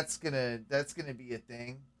like that's gonna be a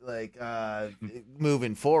thing, like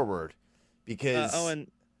moving forward, because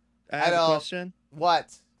Owen, I have a question.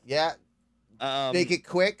 What? Yeah. Make it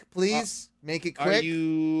quick, please. Make it quick.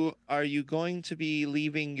 Are you going to be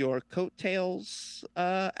leaving your coattails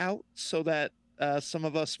out so that some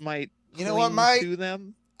of us might to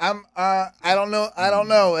them? I don't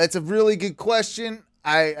know. It's a really good question.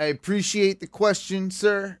 I appreciate the question,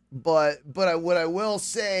 sir. But what I will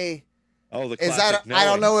say is I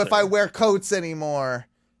don't know if I wear coats anymore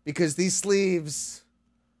because these sleeves,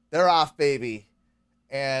 they're off, baby.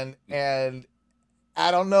 And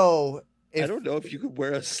I don't know if you could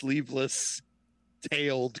wear a sleeveless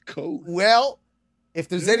tailed coat. Well, if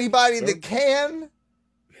there's anybody that can,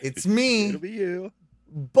 it's me. It'll be you.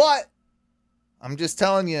 But I'm just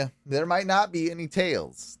telling you, there might not be any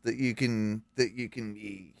tails that you can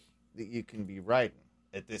be riding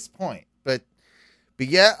at this point. But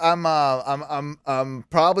yeah, I'm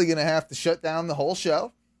probably gonna have to shut down the whole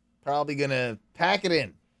show. Probably gonna pack it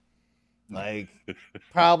in. Like,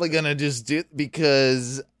 probably gonna just do it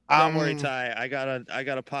because don't worry, Ty. I got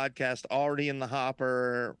a podcast already in the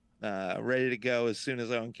hopper, ready to go as soon as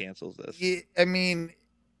Owen cancels this. I mean,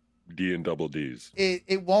 D and double D's.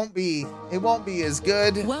 It won't be as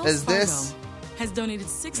good Wells as Fargo this. has donated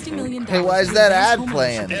 $60 million. Hey, why is that ad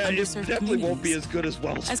playing? Yeah, it definitely won't be as good as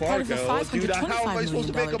Wells Fargo. Dude, how am I supposed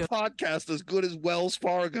to make a podcast as good as Wells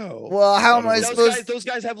Fargo? Well, how am I supposed Those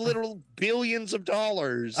guys have literal billions of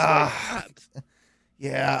dollars.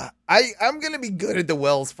 Yeah, I'm gonna be good at the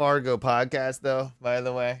Wells Fargo podcast, though. By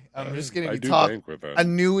the way, I'm just gonna be talking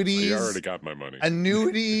annuities. I already got my money.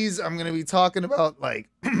 Annuities. I'm gonna be talking about like,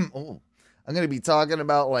 I'm gonna be talking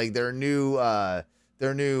about like their new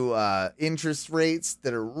interest rates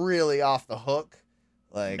that are really off the hook,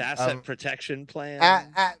 like asset protection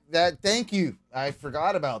plan. Thank you. I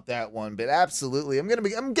forgot about that one, but absolutely,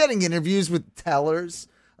 I'm getting interviews with tellers.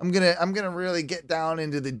 I'm gonna really get down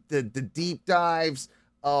into the deep dives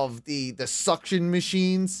of the suction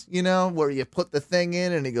machines, you know, where you put the thing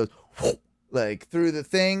in and it goes like through the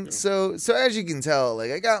thing. So as you can tell, like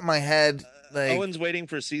I got my head like Owens waiting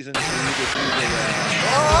for season 2 to do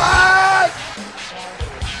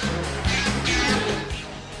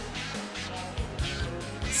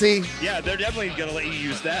See? Yeah, they're definitely gonna let you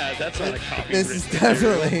use that. That's not a copy. I'm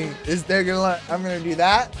gonna do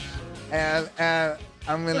that, and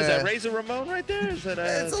I'm gonna. Is that Razor Ramon right there? Is that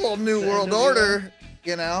it's a little New World Order,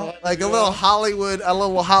 you know, like a little Hollywood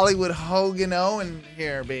Hogan Owen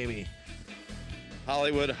here, baby.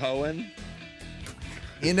 Hollywood Hoen.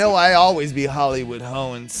 You know, I always be Hollywood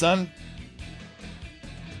Hoen, son.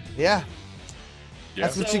 Yeah.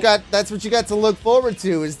 That's what you got. That's what you got to look forward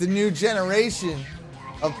to. Is the new generation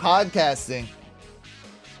of podcasting.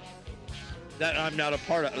 That I'm not a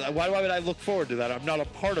part of. Why would I look forward to that? I'm not a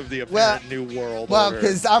part of the apparent new world. Well,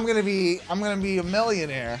 because I'm gonna be a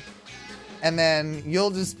millionaire, and then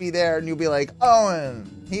you'll just be there, and you'll be like,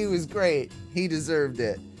 Owen, he was great, he deserved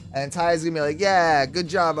it, and Ty's gonna be like, yeah, good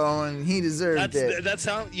job, Owen, he deserved it. That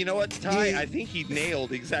sound. You know what, Ty? I think he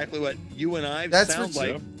nailed exactly what you and I sound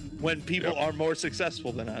like when people are more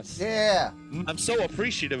successful than us. Yeah. I'm so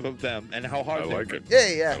appreciative of them and how hard they work.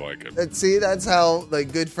 Yeah. I like it. See, that's how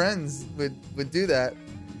like good friends would do that.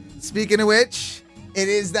 Speaking of which, it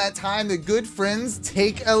is that time that good friends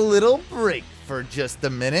take a little break for just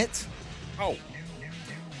a minute. Oh.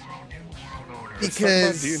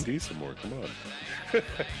 Because D&D some more. Come on.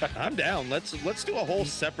 I'm down. Let's do a whole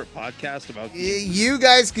separate podcast about D&D. You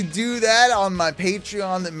guys could do that on my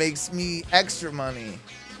Patreon that makes me extra money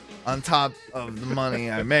on top of the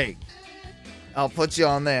money I make. I'll put you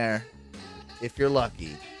on there if you're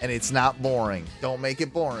lucky, and it's not boring. Don't make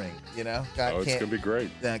it boring, you know? It's gonna be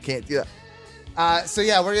great. I can't do that. So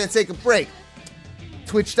yeah, we're gonna take a break.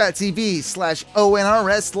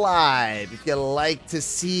 Twitch.tv/ONRS Live. If you like to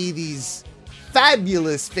see these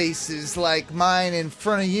fabulous faces like mine in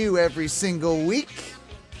front of you every single week.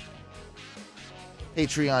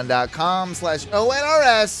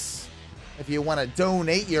 Patreon.com/ONRS. If you want to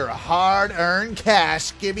donate your hard-earned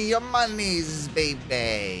cash, give me your monies,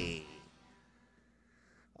 baby.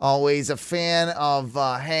 Always a fan of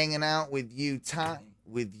hanging out with you, Ty,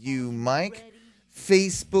 with you, Mike.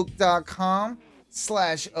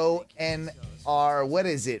 Facebook.com/ONR. What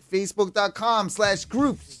is it?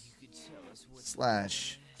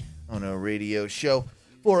 Facebook.com/groups/ONO Radio Show.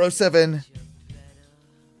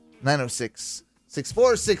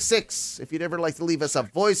 407-906-6466. If you'd ever like to leave us a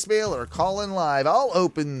voicemail or call in live, I'll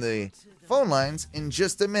open the phone lines in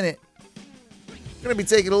just a minute. We're going to be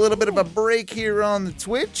taking a little bit of a break here on the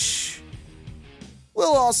Twitch.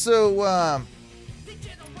 We'll also,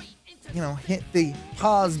 hit the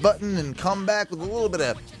pause button and come back with a little bit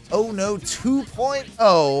of Oh No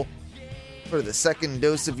 2.0 for the second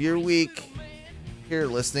dose of your week here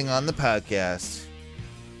listening on the podcast.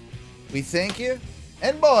 We thank you.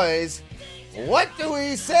 And boys, what do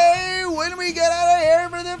we say when we get out of here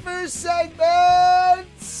for the first segment?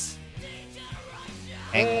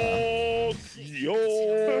 Hang on.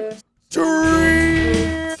 Your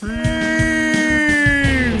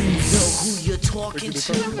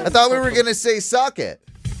I thought we were going to say suck it.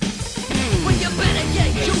 Well, you better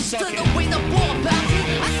get used to the